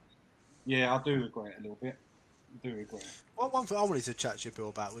times. And yeah, I do regret it a little bit. I do regret it. Well, one thing I wanted to chat to you, Bill,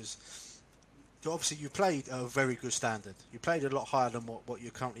 about was obviously you played a very good standard. You played a lot higher than what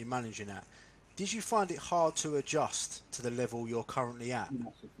you're currently managing at. Did you find it hard to adjust to the level you're currently at?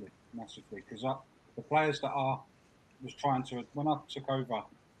 Massively. Because the players that was trying to, when I took over,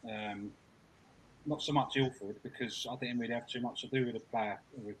 not so much Ilford, because I didn't really have too much to do with the player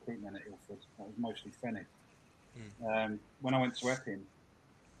recruitment at Ilford. That was mostly Fenny. When I went to Epping,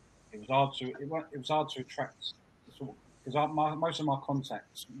 it was hard to attract, because most of my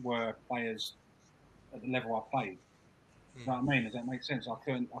contacts were players at the level I played. You know what I mean? Does that make sense? I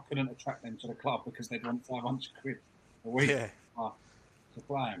couldn't attract them to the club because they'd want 500 quid a week to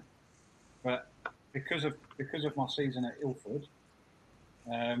play them. But because of my season at Ilford,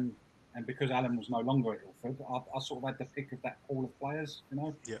 and because Alan was no longer at Ilford, I sort of had the pick of that pool of players.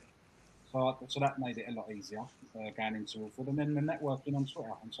 So that made it a lot easier going into Ilford. And then the networking on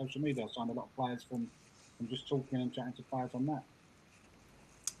Twitter and social media. I signed a lot of players from just talking and chatting to players on that.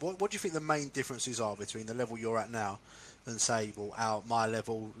 What do you think the main differences are between the level you're at now and, say, my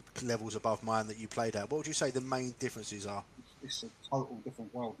levels above mine that you played at? What would you say the main differences are? It's a total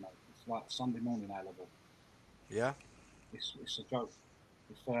different world, mate. It's like Sunday morning A level. Yeah? It's a joke.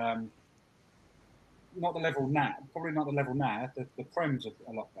 It's not the level now. Probably not the level now. The Prem's are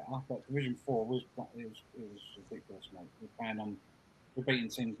a lot better, but Division 4 was ridiculous, mate. We're beating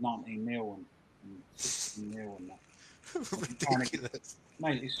teams 19-0 and 16-0 and that. Ridiculous.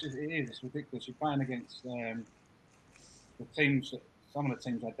 Mate, it's ridiculous. You're playing against the teams. Some of the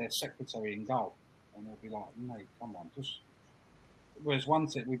teams had their secretary in goal, and they'll be like, "Mate, come on, just." Whereas when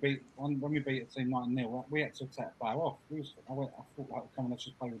we beat a team 9-0, we had to take a player off. I thought, like, come on, let's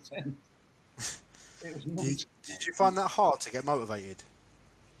just play with 10. It was nuts. Did you find that hard to get motivated?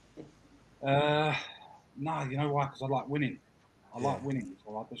 No, you know why? Because I like winning. I like winning,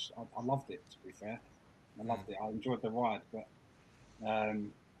 so I loved it. To be fair, I loved it. I enjoyed the ride, but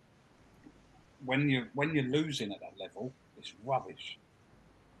when you're losing at that level, it's rubbish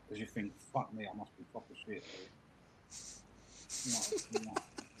because you think, "Fuck me, I must be proper shit."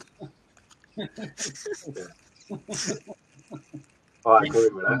 I agree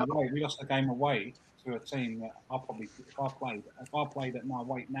with that. We lost the game away to a team that if I played at my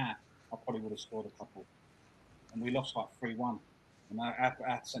weight now, I probably would have scored a couple. And we lost like 3-1. And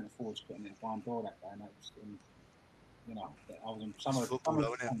our centre forwards couldn't hit one door that day. And I was in some of the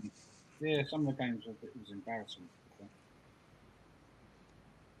games it was embarrassing.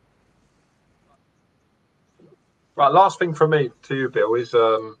 Right, last thing from me to you, Bill, is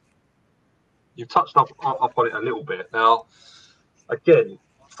you've touched up on it a little bit. Now, again,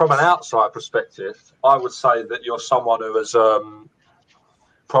 from an outside perspective, I would say that you're someone who has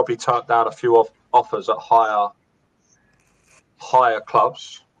probably turned down a few offers at higher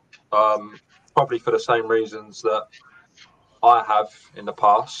clubs, probably for the same reasons that I have in the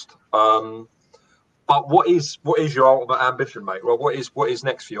past. But what is your ultimate ambition, mate? Well, what is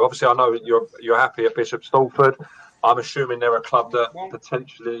next for you? Obviously, I know you're happy at Bishop Stortford. I'm assuming they're a club that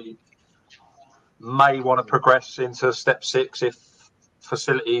potentially may want to progress into step 6 if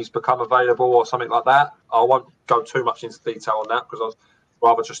facilities become available or something like that. I won't go too much into detail on that because I'd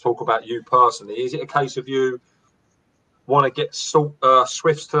rather just talk about you personally. Is it a case of you want to get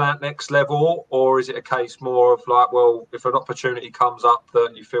Swifts to that next level, or is it a case more of like, well, if an opportunity comes up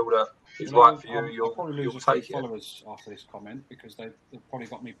that you feel that is right for you, I'll probably lose a few followers after this comment because they've probably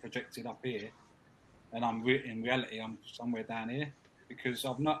got me projected up here, and in reality I'm somewhere down here because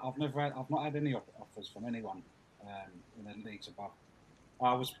I've not had any offers from anyone in the leagues above.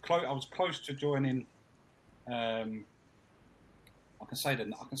 I was close to joining. I can say the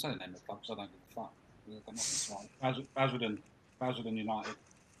name of the club because I don't give a fuck. I've got nothing to say. Basildon United.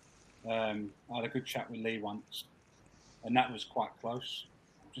 I had a good chat with Lee once, and that was quite close.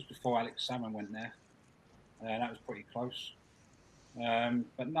 Just before Alex Salmon went there, that was pretty close.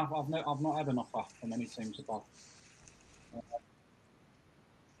 But no, I've not had an offer from any teams above.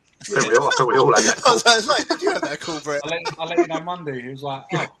 I think we all had that call. I was like, did you have that call, Brett? I'll let you know Monday. He was like,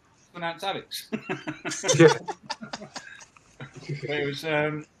 "Oh, pronounce Alex." Yeah. But it was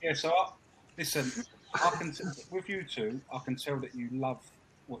So listen, with you two, I can tell that you love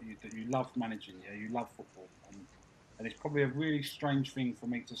what you do. You love managing. Yeah, you love football, and it's probably a really strange thing for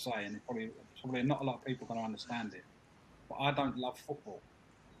me to say, and probably not a lot of people are going to understand it. But I don't love football.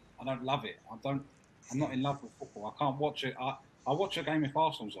 I don't love it. I'm not in love with football. I can't watch it. I watch a game if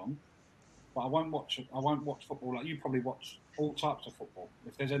Arsenal's on, but I won't watch football like you probably watch all types of football.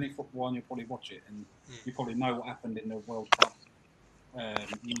 If there's any football on, you probably watch it, and you probably know what happened in the World Cup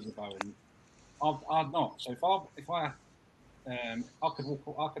years ago. And I'd not. So if I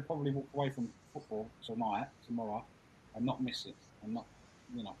could probably walk away from football tomorrow, and not miss it, and not,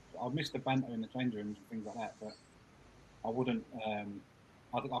 I'll miss the banter in the change rooms and things like that, but I wouldn't.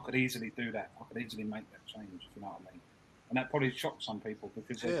 I could easily do that. I could easily make that change, if you know what I mean. And that probably shocks some people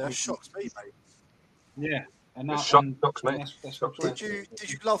because that shocks me, mate. Yeah, and that shocks me. Did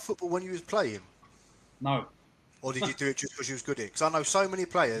you love football when you was playing? No. Or did you do it just because you was good at it? Because I know so many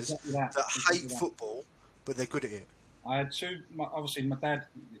players that hate football, but they're good at it. I had obviously my dad,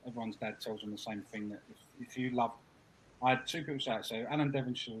 everyone's dad tells them the same thing, that if you love, I had two people say it. So Alan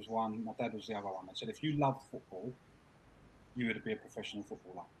Devonshire was one, my dad was the other one. I said, if you love football, you would be a professional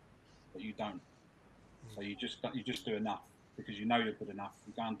footballer, but you don't. So you just do enough because you know you're good enough.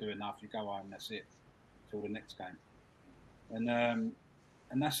 You go and do enough. You go home. That's it till the next game. And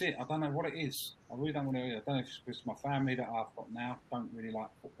that's it. I don't know what it is. I really don't want to. I don't know if it's because my family that I've got now don't really like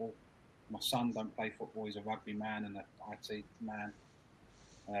football. My son don't play football; he's a rugby man and an IT man.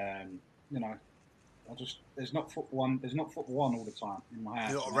 You know, there's not football on. There's not football on all the time in my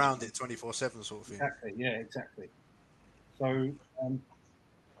house. You're not around it 24/7 sort of thing. Exactly. Yeah. Exactly. So.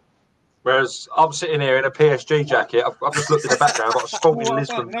 Whereas I'm sitting here in a PSG jacket. I've just looked in the background. I've got a Sporting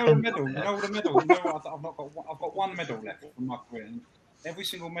Lisbon You know the medal. You know the medal. You know what? I've got one medal left from my career. And every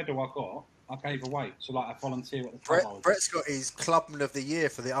single medal I gave away. So like I volunteer at the club. Brett's got his Clubman of the Year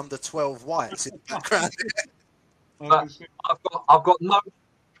for the under-12 whites in the background. I've got no.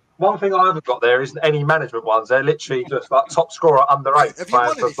 One thing I haven't got there isn't any management ones. They're literally just like top scorer under 8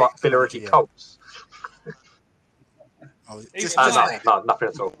 playing for like Billericay Colts. No, nothing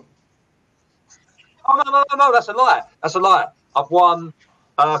at all. Oh no! That's a lie. That's a lie. I've won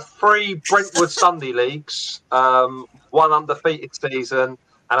 3 Brentwood Sunday leagues, 1 undefeated season,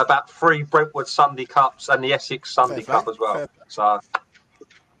 and about 3 Brentwood Sunday Cups and the Essex Sunday Cup as well. So,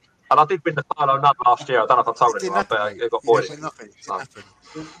 and I did win the final none last year. I don't know if I told anyone, but it got voided.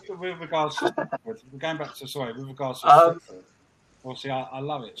 With regards to Stortford, we're going back to with regards to Stortford. Obviously, I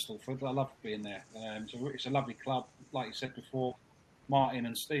love it, Stortford. I love being there. It's a lovely club, like you said before. Martin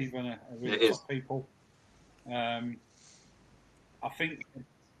and Stephen are really top people. I think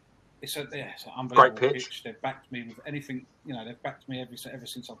it's an unbelievable pitch. They've backed me with anything. You know, they've backed me ever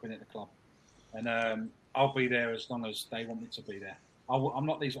since I've been at the club, and I'll be there as long as they want me to be there. I'm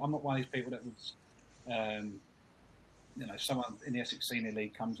not one of these people that would, you know, someone in the Essex Senior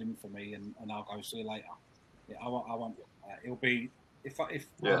League comes in for me and I'll go see you later. Yeah, I won't. It'll be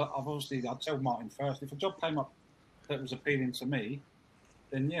I'd tell Martin first. If a job came up that was appealing to me,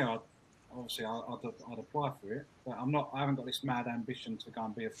 then yeah, I'd apply for it. But I haven't got this mad ambition to go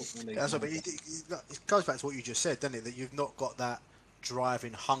and be a football league. But it goes back to what you just said, doesn't it? That you've not got that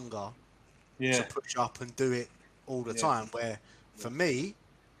driving hunger to push up and do it all the time. Where for me,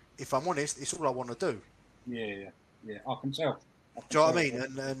 if I'm honest, it's all I want to do. Yeah. I can tell. Do you know what I mean?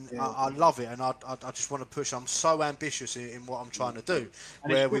 And I love it, and I just want to push. I'm so ambitious in what I'm trying to do.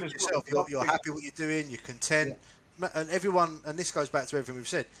 And where with yourself, you're happy with what you're doing, you're content. Yeah. And everyone, and this goes back to everything we've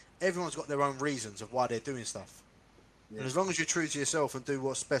said, everyone's got their own reasons of why they're doing stuff. Yeah. And as long as you're true to yourself and do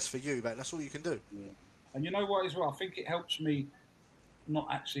what's best for you, mate, that's all you can do. Yeah. And you know what as well? I think it helps me not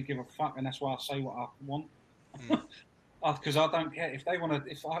actually give a fuck, and that's why I say what I want. Because I don't care if they want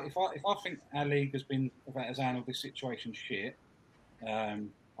to. If I think our league has handled this situation shit, I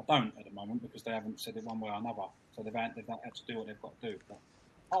don't at the moment because they haven't said it one way or another. So they've had to do what they've got to do. But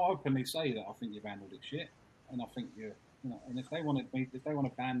I'll openly say that I think you've handled it shit, and I think and if they want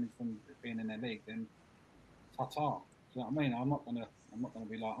to ban me from being in their league, then ta-ta. Do you know what I mean? I'm not gonna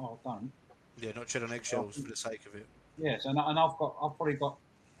be like, oh, don't. Yeah, not tread on eggshells for the sake of it. Yes, and I've probably got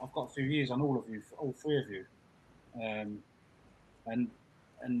a few years on all 3 of you. And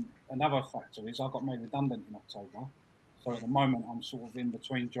another factor is I got made redundant in October. So at the moment I'm sort of in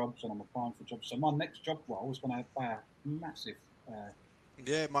between jobs and I'm applying for jobs. So my next job role is going to have a massive.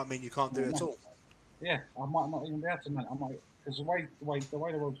 It might mean you can't do it at all. Yeah, I might not even be able to manage. I might, because the way the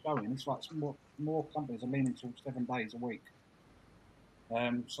world's going, it's like more companies are leaning towards 7 days a week.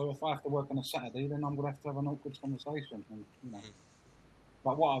 So if I have to work on a Saturday, then I'm going to have an awkward conversation. And, you know.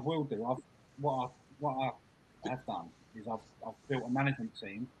 But what I will do, what I have done is I've built a management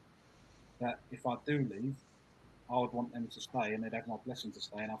team that if I do leave, I would want them to stay and they'd have my blessing to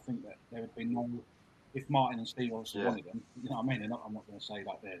stay. And I think that there would be no, if Martin and Steve obviously wanted them, you know what I mean? I'm not going to say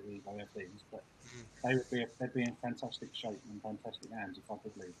like they're things, but they'd be in fantastic shape and fantastic hands if I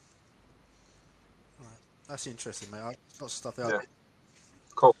could leave. Right. That's interesting, mate. Lots of stuff out there.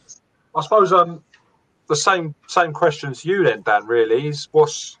 Cool. I suppose the same question to you then, Dan. Really, is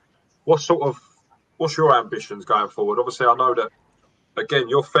what's your ambitions going forward? Obviously, I know that again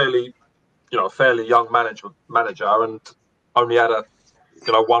you're fairly young manager and only had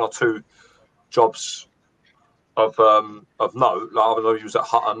 1 or 2 jobs of note. Like, I know you was at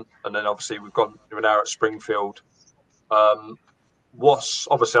Hutton, and then obviously you're now at Springfield.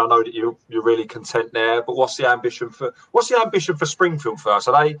 Obviously I know that you're really content there, but what's the ambition for Springfield first?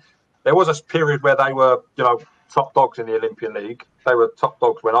 There was a period where they were top dogs in the Olympian League. They were top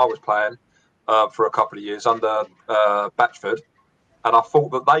dogs when I was playing for a couple of years under Batchford, and I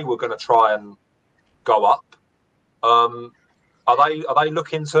thought that they were going to try and go up. Are they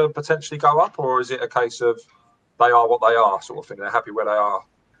looking to potentially go up, or is it a case of they are what they are sort of thing? They're happy where they are.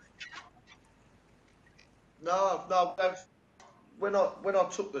 No. When I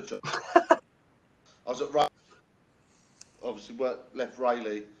took the job, I was at Rayleigh. Obviously, left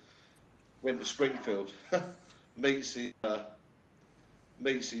Rayleigh, went to Springfield. Meatsy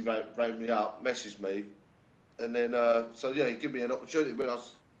rang me up, messaged me, and then he gave me an opportunity when I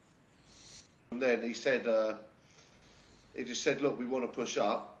And then he said, he just said, look, we want to push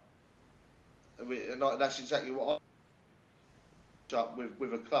up. And that's exactly what I push up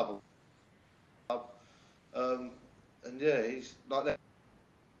with a club. And yeah, he's like that.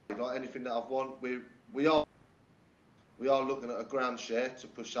 Like anything that I've won, we are looking at a ground share to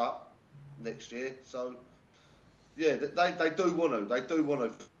push up next year. So yeah, they do want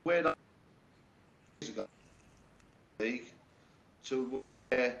to. Where they years ago, league to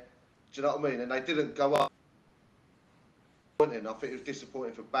where, do you know what I mean? And they didn't go up. I think it was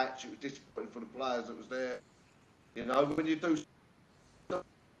disappointing for Batch. It was disappointing for the players that was there. You know, when you do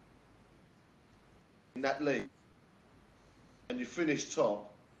in that league and you finish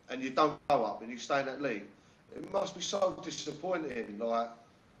top and you don't go up and you stay in that league, it must be so disappointing. Like,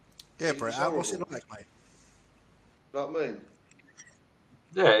 yeah, Brett, what's it like, mate? You know what I mean?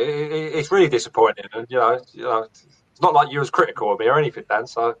 Yeah, it's really disappointing, and you know, it's not like you was critical of me or anything, Dan.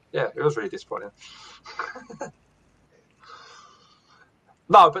 So yeah, it was really disappointing.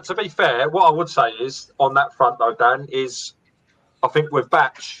 No, but to be fair, what I would say is on that front, though, Dan, is I think with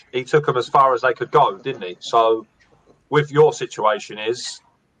Batch, he took them as far as they could go, didn't he? So with your situation is,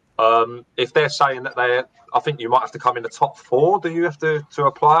 if they're saying that I think you might have to come in the top 4. Do you have to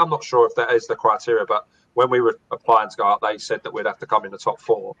apply? I'm not sure if that is the criteria, but when we were applying to go up, they said that we'd have to come in the top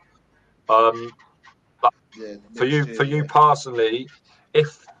 4. Yeah, for you personally,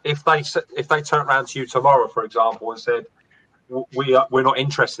 if they turn around to you tomorrow, for example, and said we're not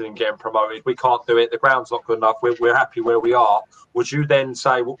interested in getting promoted, we can't do it, the ground's not good enough, we're happy where we are, would you then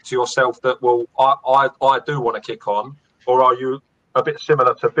say to yourself that, well, I do want to kick on, or are you a bit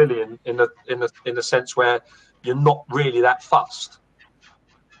similar to Billy in the sense where you're not really that fussed?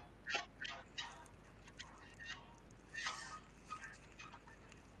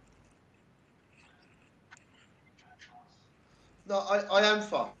 No, I am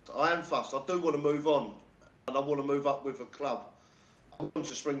fussed. I do want to move on, and I want to move up with a club. I went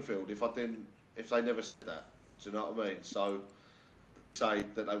to Springfield if they never said that. Do you know what I mean? So say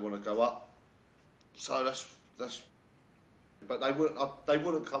that they want to go up. So that's. But they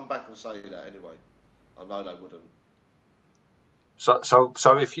wouldn't come back and say that anyway. I know they wouldn't.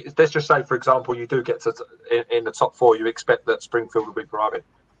 So if let's just say, for example, you do get to in the top 4, you expect that Springfield will be promoted.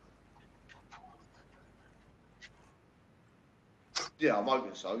 Yeah, I'm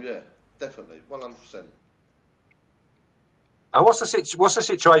hoping so. Yeah, definitely, 100%. And what's the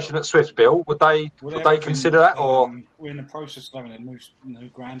situation at Swifts, Bill? Would they consider that, or we're in the process of having a new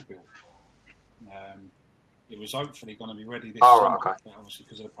ground built. It was hopefully going to be ready this summer, right, okay. But obviously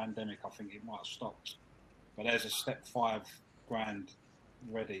because of the pandemic, I think it might have stopped. But there's a step 5 grand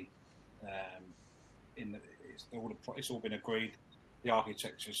ready. It's all been agreed. The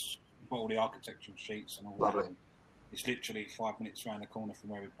architecture's got all the architectural sheets and all Lovely. that. It's literally 5 minutes around the corner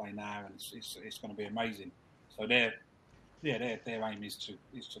from where we play now, and it's going to be amazing. So their aim is to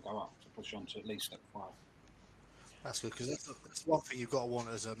go up, to push on to at least step 5. That's good, because that's one thing you've got to want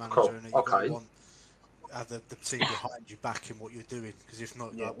as a manager, Cool. and you've got to want have the team behind you backing what you're doing. Because if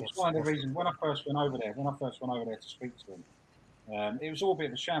not, yeah, it's one of the reasons when I first went over there to speak to him, it was all a bit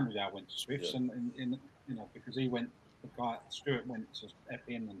of a shambles. I went to Swifts, and because the guy Stuart went to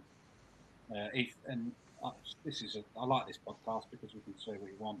Epping, and I like this podcast because we can say what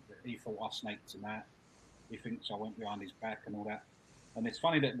we want. But he thought I snaked him out. He thinks I went behind his back and all that. And it's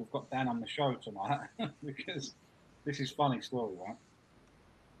funny that we've got Dan on the show tonight because this is a funny story, right?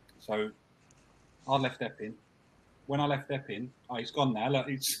 So I left Epping. When I left Epping, he's gone now. Look,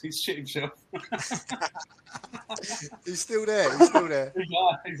 he's shit himself. He's still there.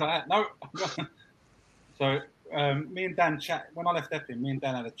 He's like, no. So me and Dan when I left Epping, me and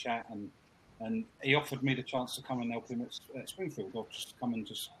Dan had a chat, and he offered me the chance to come and help him at Springfield, or just come and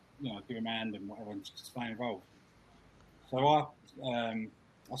just give him a hand and whatever, and just stay involved. So I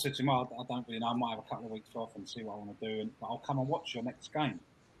said to him, I don't really know, I might have a couple of weeks off and see what I want to do, but I'll come and watch your next game.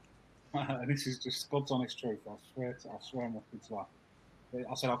 And this is just God's honest truth. I swear on my kids' life.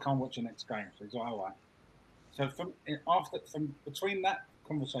 I said, I'll come and watch your next game. So he's like, all right. So from between that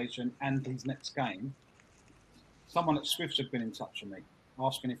conversation and his next game, someone at Swifts had been in touch with me,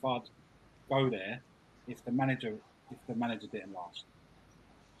 asking if I'd go there if the manager didn't last.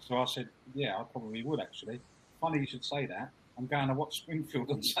 So I said, yeah, I probably would actually. Funny you should say that. I'm going to watch Springfield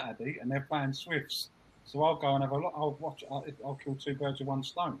on Saturday, and they're playing Swifts. So I'll go and have a look. I'll kill 2 birds with 1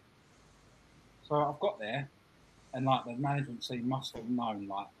 stone. So I've got there, and the management team must have known,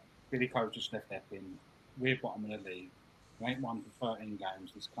 Billy Cove just left Epping. We're bottom of the league. We ain't won for 13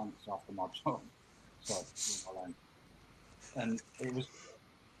 games. This cunt's after my job. So and it was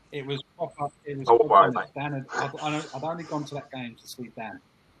proper. It was. Oh, wow, Dan I'd only gone to that game to see Dan.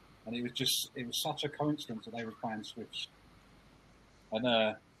 and it was such a coincidence that they were playing Swifts, and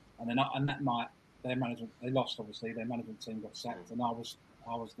then that night their management, they lost obviously, their management team got sacked, and I was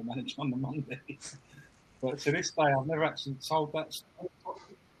the manager on the Monday. But to this day, I've never actually told that story.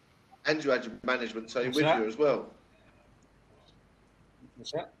 And you had your management team What's with that? you as well.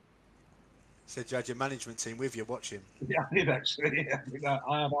 What's that? Said you had your management team with you watching. Yeah, I did actually. Yeah,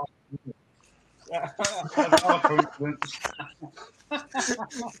 I had our coincidence.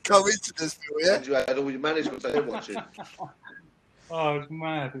 Coincidence, yeah. And you had all your management team watching. Oh, it was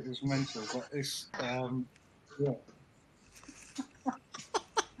mad. It was mental. But it's, yeah.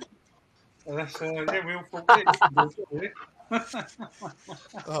 That's, yeah, we all thought it.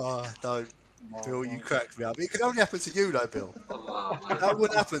 Oh, don't. Bill, you cracked me up. It could only happen to you, though, Bill. That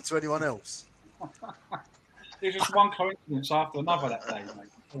wouldn't happen to anyone else. It was just one coincidence after another that day,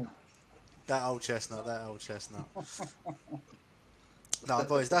 mate. That old chestnut. No,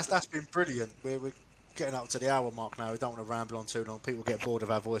 boys, that's been brilliant. We're getting up to the hour mark now. We don't want to ramble on too long. People get bored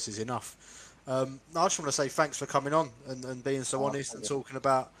of our voices enough. I just want to say thanks for coming on and being so honest and talking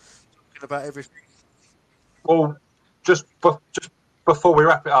about everything. Well, just before we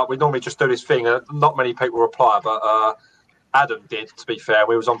wrap it up, we normally just do this thing. Not many people reply, but Adam did, to be fair.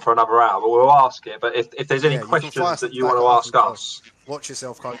 We was on for another hour, but we'll ask it. But if there's any questions that you want to ask us, watch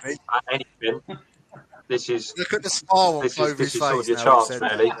yourself, Cove. Anything, this is look at the smile on Cove's face. Sort of your chance,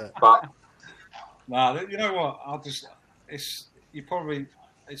 really. That. But no, you know what? It's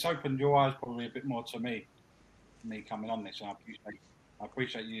opened your eyes probably a bit more to me coming on this. And I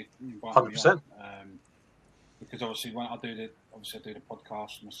appreciate you inviting 100%. me on. Because obviously when I do the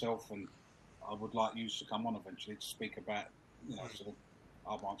podcast myself, and I would like you to come on eventually to speak about, sort of,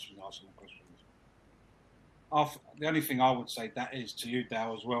 I'll answer some questions. The only thing I would say that is to you,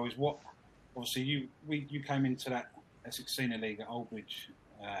 Dale, as well, is what obviously you came into that Essex Senior League at Oldbridge,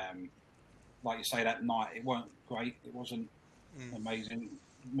 like you say, that night it weren't great, it wasn't amazing.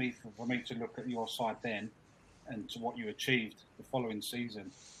 For me to look at your side then, and to what you achieved the following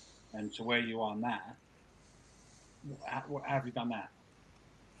season, and to where you are now. How have you done that?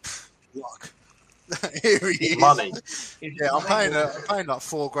 Luck. Here he is. Money. Yeah, I'm paying like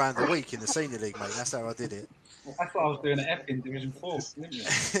 $4,000 a week in the Senior League, mate. That's how I did it. Well, that's what I was doing at Epping Division 4, didn't you?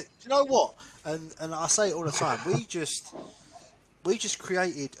 Do you know what? And I say it all the time. We just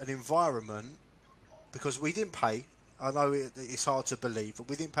created an environment because we didn't pay. I know it's hard to believe, but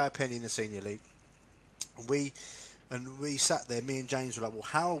we didn't pay a penny in the Senior League. And we sat there. Me and James were like, "Well,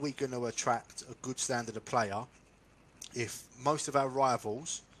 how are we going to attract a good standard of player if most of our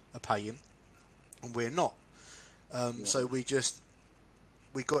rivals are paying and we're not?" So we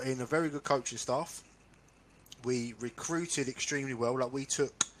got in a very good coaching staff. We recruited extremely well. Like we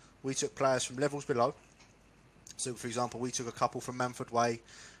took players from levels below. So, for example, we took a couple from Manford Way.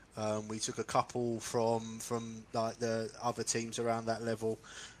 We took a couple from like the other teams around that level,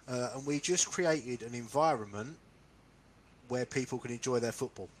 and we just created an environment where people can enjoy their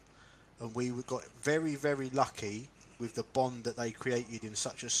football. And we got very, very lucky with the bond that they created in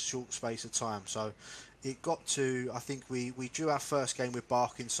such a short space of time. So it got to, I think we drew our first game with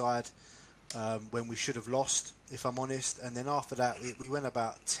Barkingside when we should have lost, if I'm honest. And then after that, we went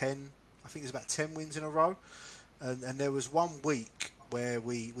about 10, I think it was about 10 wins in a row. And there was one week where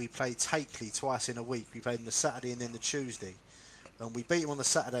we played Takeley twice in a week. We played on the Saturday and then the Tuesday. And we beat them on the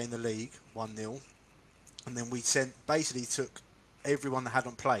Saturday in the league, 1-0. And then we basically took everyone that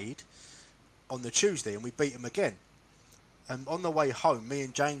hadn't played on the Tuesday and we beat them again. And on the way home, me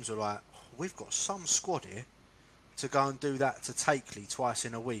and James were like, we've got some squad here to go and do that to Takeley twice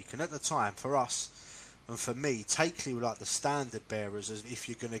in a week. And at the time, for us and for me, Takeley were like the standard bearers as if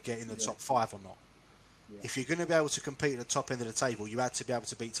you're going to get in the top 5 or not. Yeah. If you're going to be able to compete at the top end of the table, you had to be able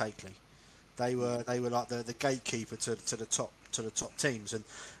to beat Takeley. They were like the gatekeeper to the top teams. And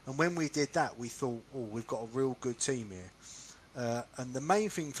when we did that, we thought, oh, we've got a real good team here. And the main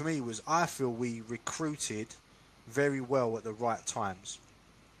thing for me was I feel we recruited very well at the right times.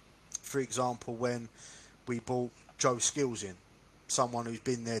 For example, when we brought Joe Skills in, someone who's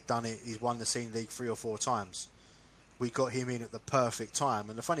been there, done it, he's won the Senior League 3 or 4 times. We got him in at the perfect time.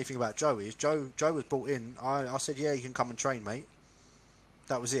 And the funny thing about Joe is, Joe was brought in, I said, yeah, you can come and train, mate.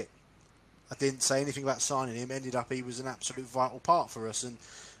 That was it. I didn't say anything about signing him. Ended up he was an absolute vital part for us. And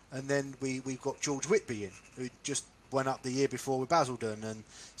then we got George Whitby in, who just went up the year before with Basildon. And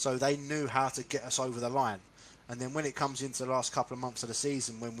so they knew how to get us over the line. And then when it comes into the last couple of months of the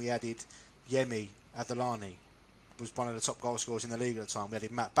season, when we added Yemi Adelani, was one of the top goal scorers in the league at the time. We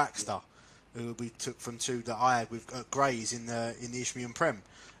added Matt Baxter, who we took from 2 that I had with Grays in the Isthmian Prem.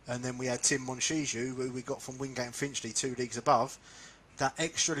 And then we had Tim Monshiju, who we got from Wingate and Finchley, 2 leagues above. that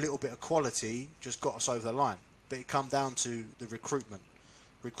extra little bit of quality just got us over the line. But it come down to the recruitment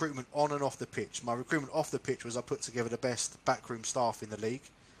on and off the pitch. My recruitment off the pitch was I put together the best backroom staff in the league,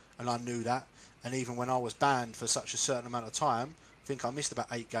 and I knew that. And even when I was banned for such a certain amount of time, I think I missed about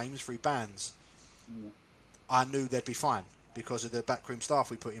 8 games through bans. I knew they'd be fine because of the backroom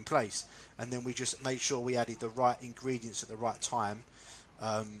staff we put in place. And then we just made sure we added the right ingredients at the right time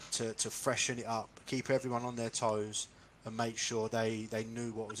to freshen it up, keep everyone on their toes, and make sure they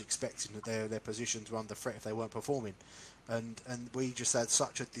knew what was expected, that their positions were under threat if they weren't performing. And we just had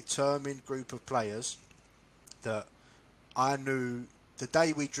such a determined group of players that I knew the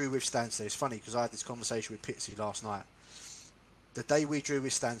day we drew with Stansted. It's funny because I had this conversation with Pitsy last night. The day we drew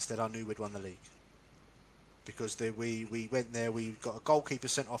with Stansted, I knew we'd won the league. Because we went there, we got a goalkeeper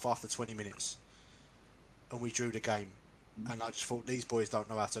sent off after 20 minutes. And we drew the game. And I just thought, these boys don't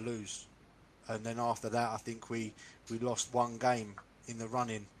know how to lose. And then after that, I think we lost 1 game in the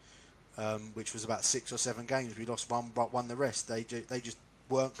running, which was about 6 or 7 games. We lost 1, but won the rest. They just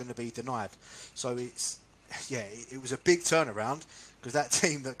weren't going to be denied. So it was a big turnaround because that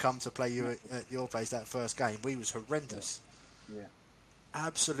team that come to play you at your place that first game, we was horrendous. Yeah.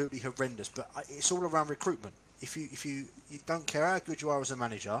 Absolutely horrendous. But it's all around recruitment. If you don't care how good you are as a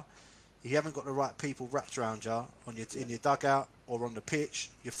manager, if you haven't got the right people wrapped around you in your dugout or on the pitch,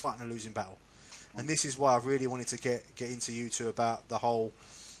 you're fighting a losing battle. And this is why I really wanted to get into you two about the whole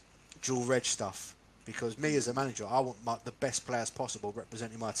dual reg stuff. Because me as a manager, I want the best players possible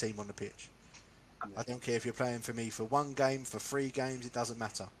representing my team on the pitch. I don't care if you're playing for me for 1 game, for 3 games, it doesn't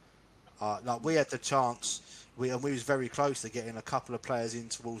matter. Like we had the chance, we was very close to getting a couple of players in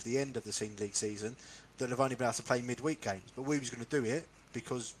towards the end of the Senior League season that have only been able to play midweek games. But we was going to do it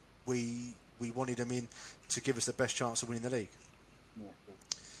because we wanted them in to give us the best chance of winning the league. Yeah.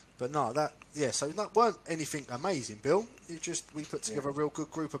 But no, so that weren't anything amazing, Bill. It just we put together a real good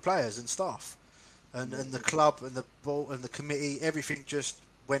group of players and staff, and the club and the ball and the committee, everything just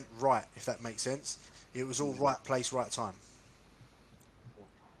went right. If that makes sense, it was all right place, right time.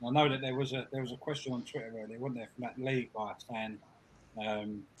 I know that there was a question on Twitter earlier, wasn't there, from that league guy saying,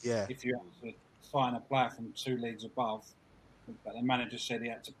 if you had to sign a player from 2 leagues above, but the manager said he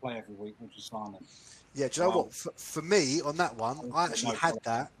had to play every week, would you sign him? Yeah, do you know what? For me, on that one, I actually had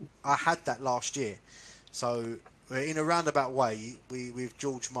that. I had that last year. So, in a roundabout way, with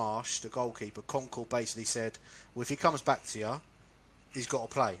George Marsh, the goalkeeper, Concord basically said, well, if he comes back to you, he's got to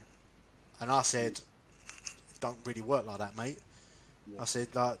play. And I said, it don't really work like that, mate. Yeah. I said,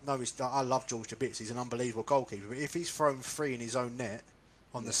 no, I love George to bits. He's an unbelievable goalkeeper. But if he's thrown 3 in his own net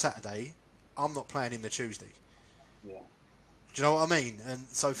on the Saturday, I'm not playing him the Tuesday. Yeah. Do you know what I mean? And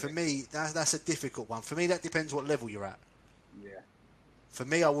so for me, that's a difficult one. For me, that depends what level you're at. Yeah. For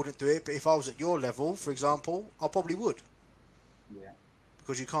me, I wouldn't do it. But if I was at your level, for example, I probably would. Yeah.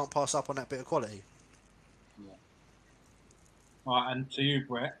 Because you can't pass up on that bit of quality. Yeah. All right, and to you,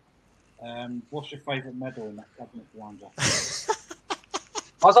 Brett, what's your favourite medal in that cabinet behind you?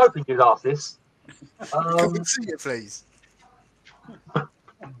 I was hoping you'd ask this. Can we see it, please?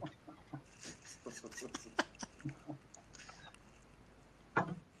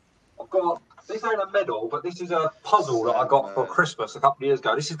 This ain't a medal, but this is a puzzle that I got for Christmas a couple of years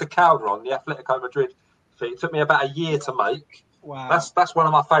ago. This is the Calderon, the Atletico Madrid thing. It took me about a year to make. Wow. That's one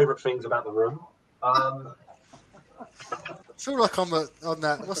of my favourite things about the room. I feel like I'm on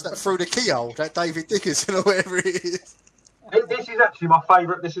that. What's that? Through the Keyhole, that David Dickinson or whatever it is. This is actually my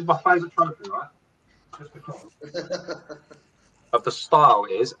favourite. This is my favourite trophy, right? Just because of the style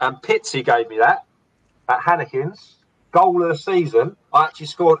it is. And Pitsy gave me that at Hannekin's. Goal of the season, I actually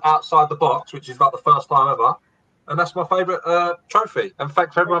scored outside the box, which is like the first time ever, and that's my favourite trophy. And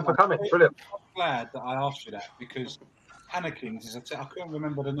thanks everyone for coming. Brilliant. I'm glad that I asked you that because Hannekin's is I couldn't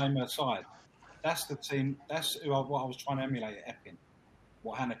remember the name of the side. That's the team. That's what I was trying to emulate at Epping.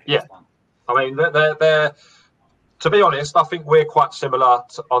 What Hannekin's done. I mean, they're. To be honest, I think we're quite similar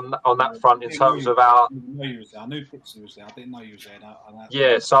on that front in terms of our. I knew Pitsy was there. I didn't know you was there.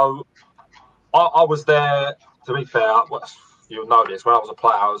 Yeah, so I was there. To be fair, you'll know this. When I was a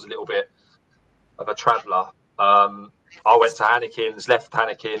player, I was a little bit of a traveller. I went to Hannekin's, left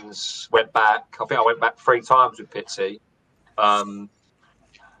Hannekin's, went back. I think I went back 3 times with Pitsy. But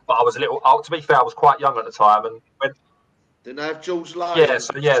I was a little. To be fair, I was quite young at the time, and didn't I have Jules Lyon? Yeah,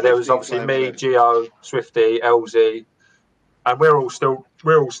 so there was obviously me, Gio, Swifty, Elsie, and we're all still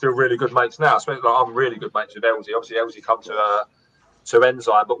really good mates now. So I'm really good mates with Elsie. Obviously, Elsie come to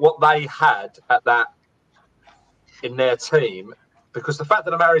Enzyme, but what they had at that. In their team, because the fact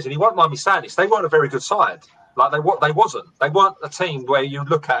that I'm Aries, and he won't mind me saying this, they weren't a very good side. Like they weren't a team where you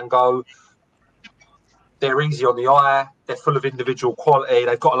look at and go, they're easy on the eye, they're full of individual quality,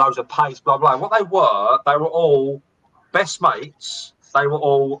 they've got loads of pace, blah, blah. And what they were all best mates, they were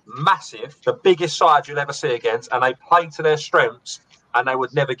all massive, the biggest side you'll ever see against, and they played to their strengths, and they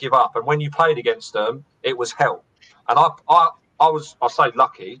would never give up. And when you played against them, it was hell. And I say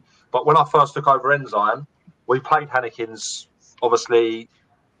lucky, but when I first took over Enzyme, we played Hannekins, obviously,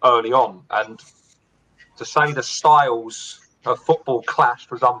 early on. And to say the styles of football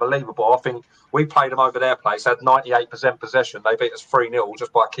clashed was unbelievable. I think we played them over their place, had 98% possession. They beat us 3-0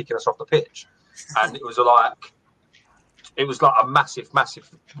 just by kicking us off the pitch. And it was like a massive, massive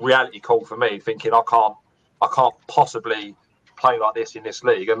reality call for me, thinking I can't possibly play like this in this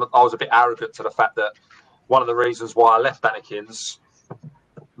league. And I was a bit arrogant to the fact that one of the reasons why I left Hannekins,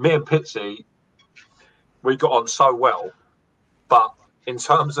 me and Pitsy, we got on so well, but in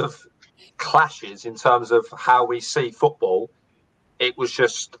terms of clashes, in terms of how we see football, it was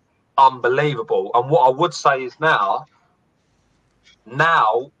just unbelievable. And what I would say is now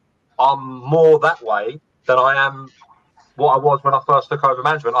I'm more that way than I am what I was when I first took over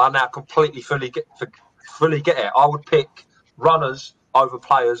management. I now completely fully get it. I would pick runners over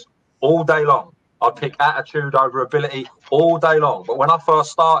players all day long. I'd pick attitude over ability all day long. But when I first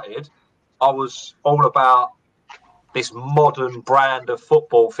started, I was all about this modern brand of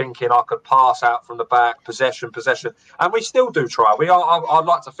football, thinking I could pass out from the back, possession. And we still do try. I'd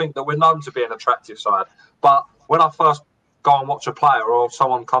like to think that we're known to be an attractive side. But when I first go and watch a player or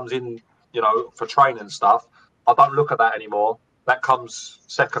someone comes in, for training and stuff, I don't look at that anymore. That comes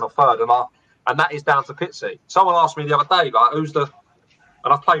second or third. And that is down to Pitsy. Someone asked me the other day,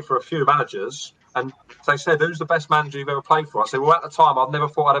 and I've played for a few managers, and they said, who's the best manager you've ever played for? I said, well, at the time, I've never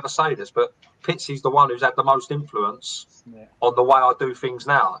thought I'd ever say this, but Pitsy's the one who's had the most influence on the way I do things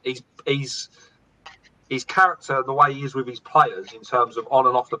now. His character and the way he is with his players in terms of on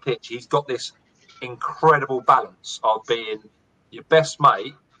and off the pitch, he's got this incredible balance of being your best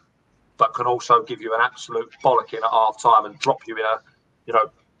mate, but can also give you an absolute bollocking at half time and drop you in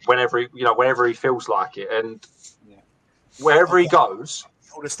whenever he feels like it. And wherever he goes,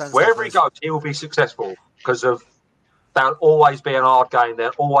 he will be successful because of there'll always be an hard game.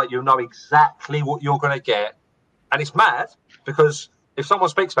 You know exactly what you're going to get, and it's mad because if someone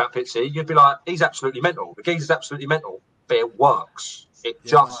speaks about Pitsy, you'd be like, he's absolutely mental. The geezer's absolutely mental, but it works. It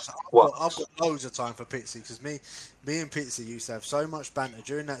just works. I've got loads of time for Pitsy because me and Pitsy used to have so much banter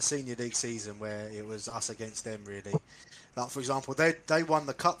during that senior league season where it was us against them really. Like for example, they won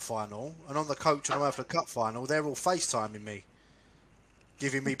the cup final, and on the coach on the way for the cup final, they're all FaceTiming me,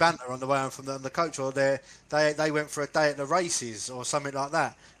 giving me banter on the way home from the coach, or they went for a day at the races or something like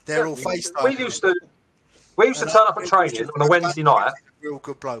that. They're all FaceTiming. We used to turn up at training on a Wednesday night. Real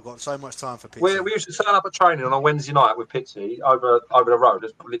good bloke. Got so much time for Pitsy. We used to turn up at training on a Wednesday night with Pitsy over the road.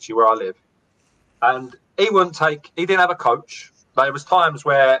 That's literally where I live. And he didn't have a coach. There was times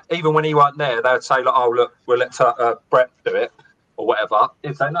where even when he weren't there, they would say, like, "Oh look, we'll let Brett do it," or whatever.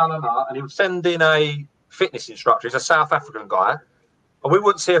 He'd say, "No," and he would send in a fitness instructor. He's a South African guy, and we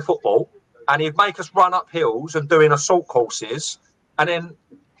wouldn't see a football. And he'd make us run up hills and doing assault courses, and then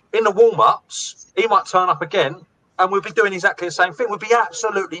in the warm-ups, he might turn up again, and we'd be doing exactly the same thing. We'd be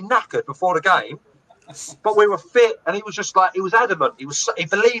absolutely knackered before the game, but we were fit, and he was just like, he was adamant. He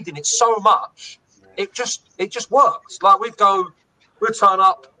believed in it so much. It just worked. Like we'd turn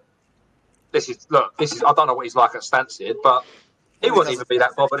up. This is. I don't know what he's like at Stansted, but he wouldn't even be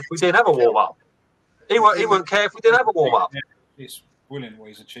that bothered if we didn't have a warm-up. He wouldn't care if we didn't have a warm-up. It's brilliant what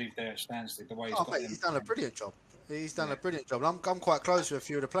he's achieved there at Stansted. The way he's done a brilliant job. He's done a brilliant job. I'm quite close with a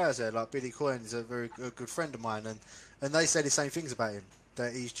few of the players there. Like Billy Coyne is a very good friend of mine, and they say the same things about him.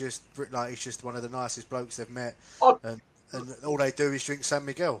 That he's just one of the nicest blokes they've met, and all they do is drink San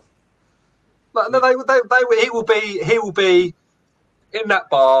Miguel. He will be in that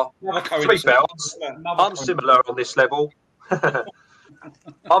bar. To be fair, I'm similar on this level.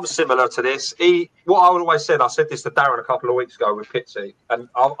 I'm similar to this. What I always said, I said this to Darren a couple of weeks ago with Pitsy, and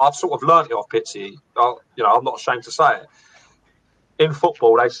I've sort of learnt it off Pitsy. I'm not ashamed to say it. In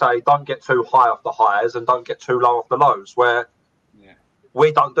football, they say don't get too high off the highs and don't get too low off the lows. Where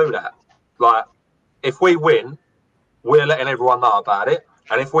we don't do that. Like if we win, we're letting everyone know about it,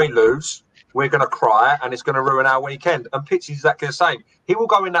 and if we lose, we're going to cry and it's going to ruin our weekend. And Pitsy's exactly the same. He will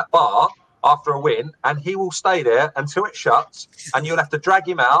go in that bar after a win and he will stay there until it shuts, and you'll have to drag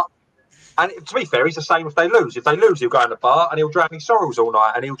him out. And to be fair, he's the same if they lose. If they lose, he'll go in the bar and he'll drown his sorrows all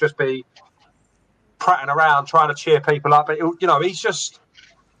night, and he'll just be prattling around trying to cheer people up. But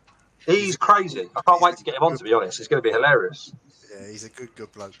he's crazy. I can't wait to get him on, to be honest. It's going to be hilarious. Yeah, he's a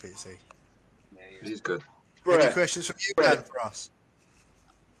good bloke, Pitsy. Yeah, he's good. Any questions from you, Dan, for us?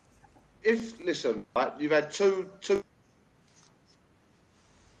 listen, right, you've had two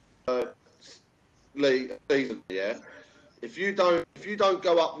league seasons, yeah. If you don't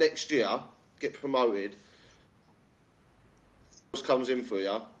go up next year, get promoted, what comes in for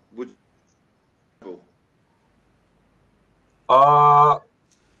you? Would That's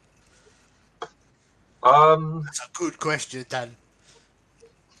a good question, Dan.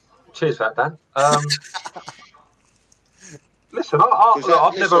 Cheers for that, Dan. Listen,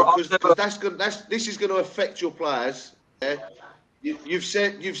 I've never. This is going to affect your players. Yeah? You've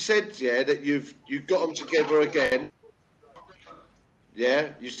said, yeah, that you've got them together again. Yeah,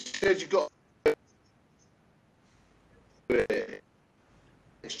 you said you've got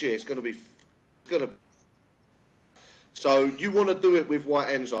next year. It's going to be. So you want to do it with White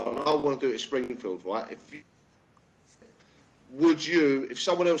Ensign, and I want to do it at Springfield, right? If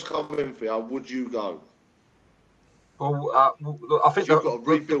someone else come in for you, would you go? Well, I think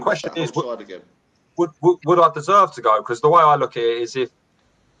the question is, again. Would I deserve to go? Because the way I look at it is, if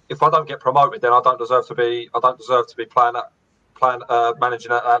I don't get promoted, then I don't deserve to be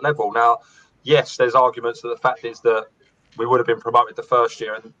managing at that level. Now, yes, there's arguments that the fact is that we would have been promoted the first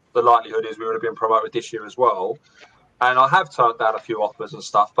year, and the likelihood is we would have been promoted this year as well. And I have turned down a few offers and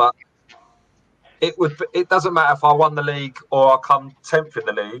stuff, but it doesn't matter if I won the league or I come 10th in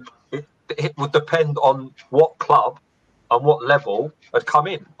the league. It would depend on what club and what level had come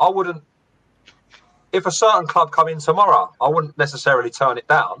in. I wouldn't. If a certain club come in tomorrow, I wouldn't necessarily turn it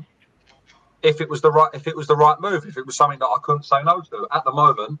down. If it was the right move, if it was something that I couldn't say no to. At the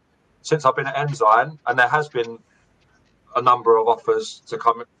moment, since I've been at Ensign, and there has been a number of offers to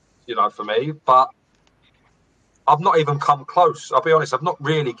come, for me, but I've not even come close. I'll be honest, I've not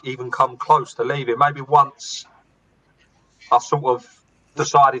really even come close to leaving. Maybe once I sort of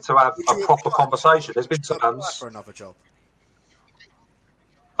decided to have a proper conversation. There's been times for another job.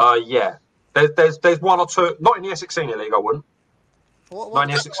 Yeah. There's one or two, not in the Essex Senior League, I wouldn't. Not in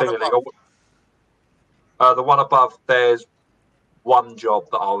the Essex Senior League, I wouldn't. The one above, there's one job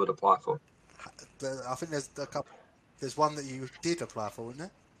that I would apply for. I think there's a couple. There's one that you did apply for, isn't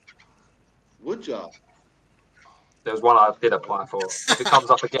there? Would you? There's one I did apply for. If it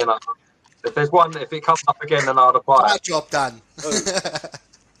comes up again, if it comes up again, then I'd apply. That job done.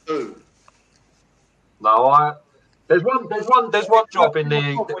 Who? No, There's one job in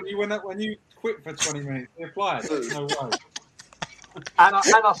the. When you quit for 20 minutes, you applied. No way. And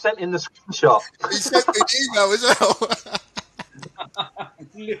I sent in the screenshot. He sent me an email as well.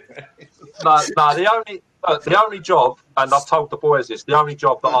 No, the only job, and I've told the boys this, the only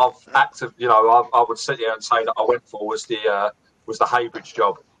job that I would sit here and say that I went for was the Haybridge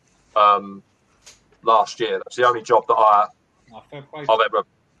job last year. That's the only job that I've ever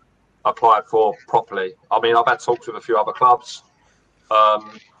applied for properly. I mean, I've had talks with a few other clubs,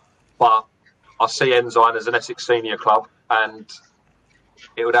 but I see Ensign as an Essex senior club, and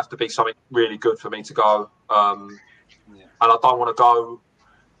it would have to be something really good for me to go. And I don't want to go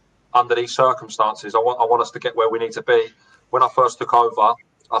under these circumstances. I want us to get where we need to be. When I first took over,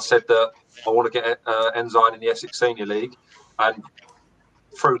 I said that I want to get Ensign in the Essex Senior League, and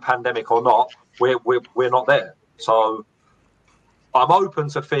through pandemic or not, we're not there. So I'm open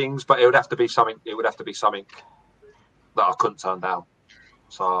to things, but it would have to be something. It would have to be something that I couldn't turn down.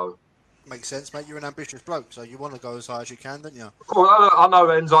 So makes sense, mate. You're an ambitious bloke, so you want to go as high as you can, don't you? Well, I know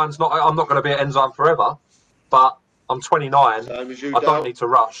Ensign's not. I'm not going to be at Ensign forever, but I'm 29. I don't need to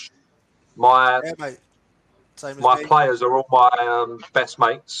rush. My players are all my best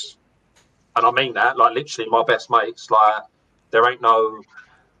mates, and I mean that, like literally my best mates. Like there ain't no.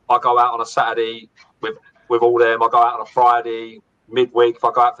 I go out on a Saturday with all them. I go out on a Friday midweek. If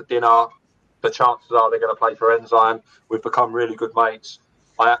I go out for dinner, the chances are they're going to play for Ensign. We've become really good mates.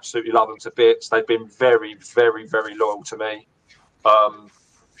 I absolutely love them to bits. They've been very, very, very loyal to me, and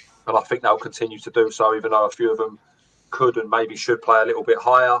I think they'll continue to do so. Even though a few of them could and maybe should play a little bit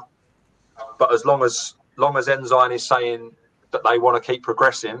higher. But as long as Ensign is saying that they want to keep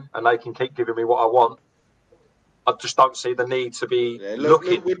progressing and they can keep giving me what I want, I just don't see the need to be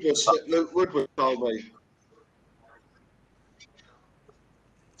looking. Luke Woodward told me.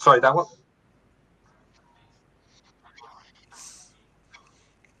 Sorry, Dan, what?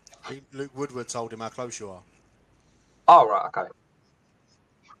 Luke Woodward told him how close you are. Oh, right, okay.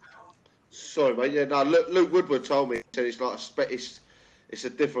 Sorry, mate. Yeah, no. Luke Woodward told me. He said it's like it's a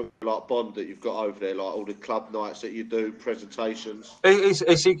different like bond that you've got over there, like all the club nights that you do, presentations.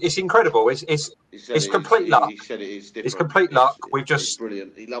 It's incredible. It's complete luck. He said it is different. It's complete luck. We've just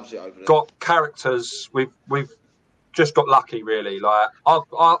brilliant. He loves it over there. Got characters. We've just got lucky, really. Like I've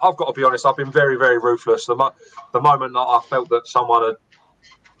got to be honest. I've been very, very ruthless. The moment that I felt that someone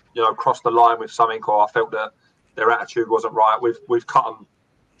crossed the line with something, or I felt that their attitude wasn't right, we've cut them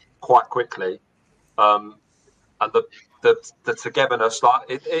quite quickly. And the togetherness, like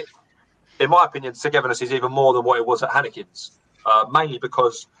it, in my opinion, togetherness is even more than what it was at Hannekin's. Mainly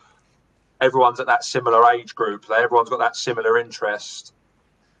because everyone's at that similar age group, everyone's got that similar interest,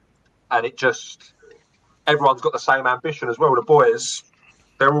 and everyone's got the same ambition as well. The boys,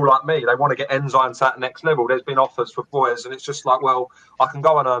 they're all like me. They want to get Enzyme to that next level. There's been offers for boys, and it's just like, well, I can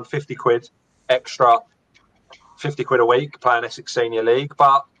go and earn 50 quid extra, 50 quid a week playing Essex Senior League,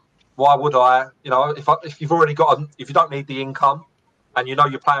 but why would I? If you've already got, if you don't need the income, and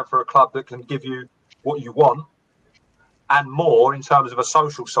you're playing for a club that can give you what you want and more in terms of a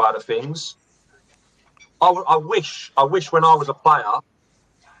social side of things. I wish when I was a player,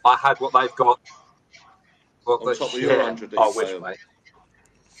 I had what they've got. On top of your 100, I wish, mate.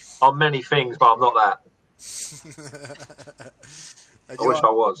 I'm many things, but I'm not that. I wish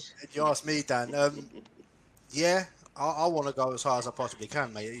I was. You asked me, Dan. Yeah, I want to go as high as I possibly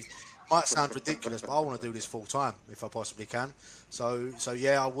can, mate. It might sound ridiculous, but I want to do this full time if I possibly can. So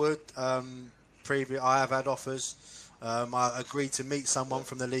yeah, I would. I have had offers. I agreed to meet someone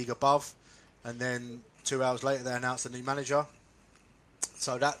from the league above, and then 2 hours later they announced a new manager.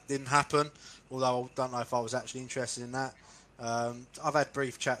 So that didn't happen, although I don't know if I was actually interested in that. I've had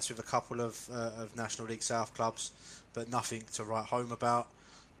brief chats with a couple of National League South clubs, but nothing to write home about.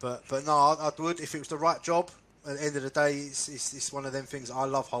 But no, I would if it was the right job. At the end of the day, it's one of them things. I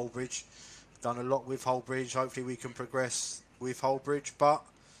love Holbridge. Done a lot with Holbridge. Hopefully we can progress with Holbridge. But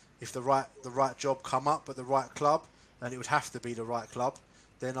if the right job come up at the right club, and it would have to be the right club,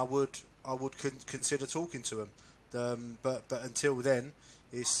 then I would consider talking to them. But until then,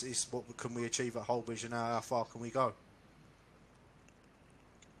 it's what can we achieve at Holbridge, and how far can we go?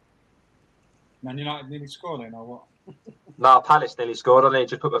 Man United nearly scored then, or what? No, Palace nearly scored. I need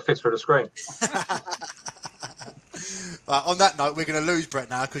to put my fist through the screen. On that note, we're going to lose Brett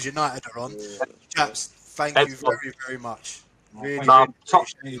now because United are on. Chaps, thank you very, very much. Really, top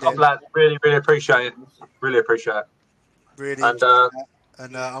lad. Really, really appreciate it. Really appreciate it. Really, and I'm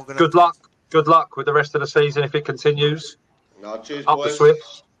going to good luck. Good luck with the rest of the season if it continues. No, cheers, up boys. the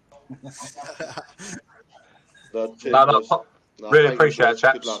Swifts. Really appreciate it,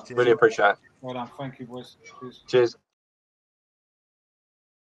 chaps. Really appreciate it. Well done. Thank you, boys. Cheers.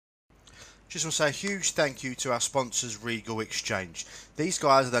 Just want to say a huge thank you to our sponsors, Regal Exchange. These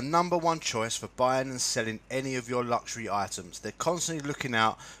guys are the #1 choice for buying and selling any of your luxury items. They're constantly looking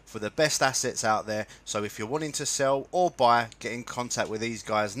out for the best assets out there. So if you're wanting to sell or buy, get in contact with these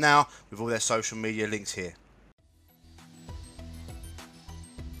guys now with all their social media links here.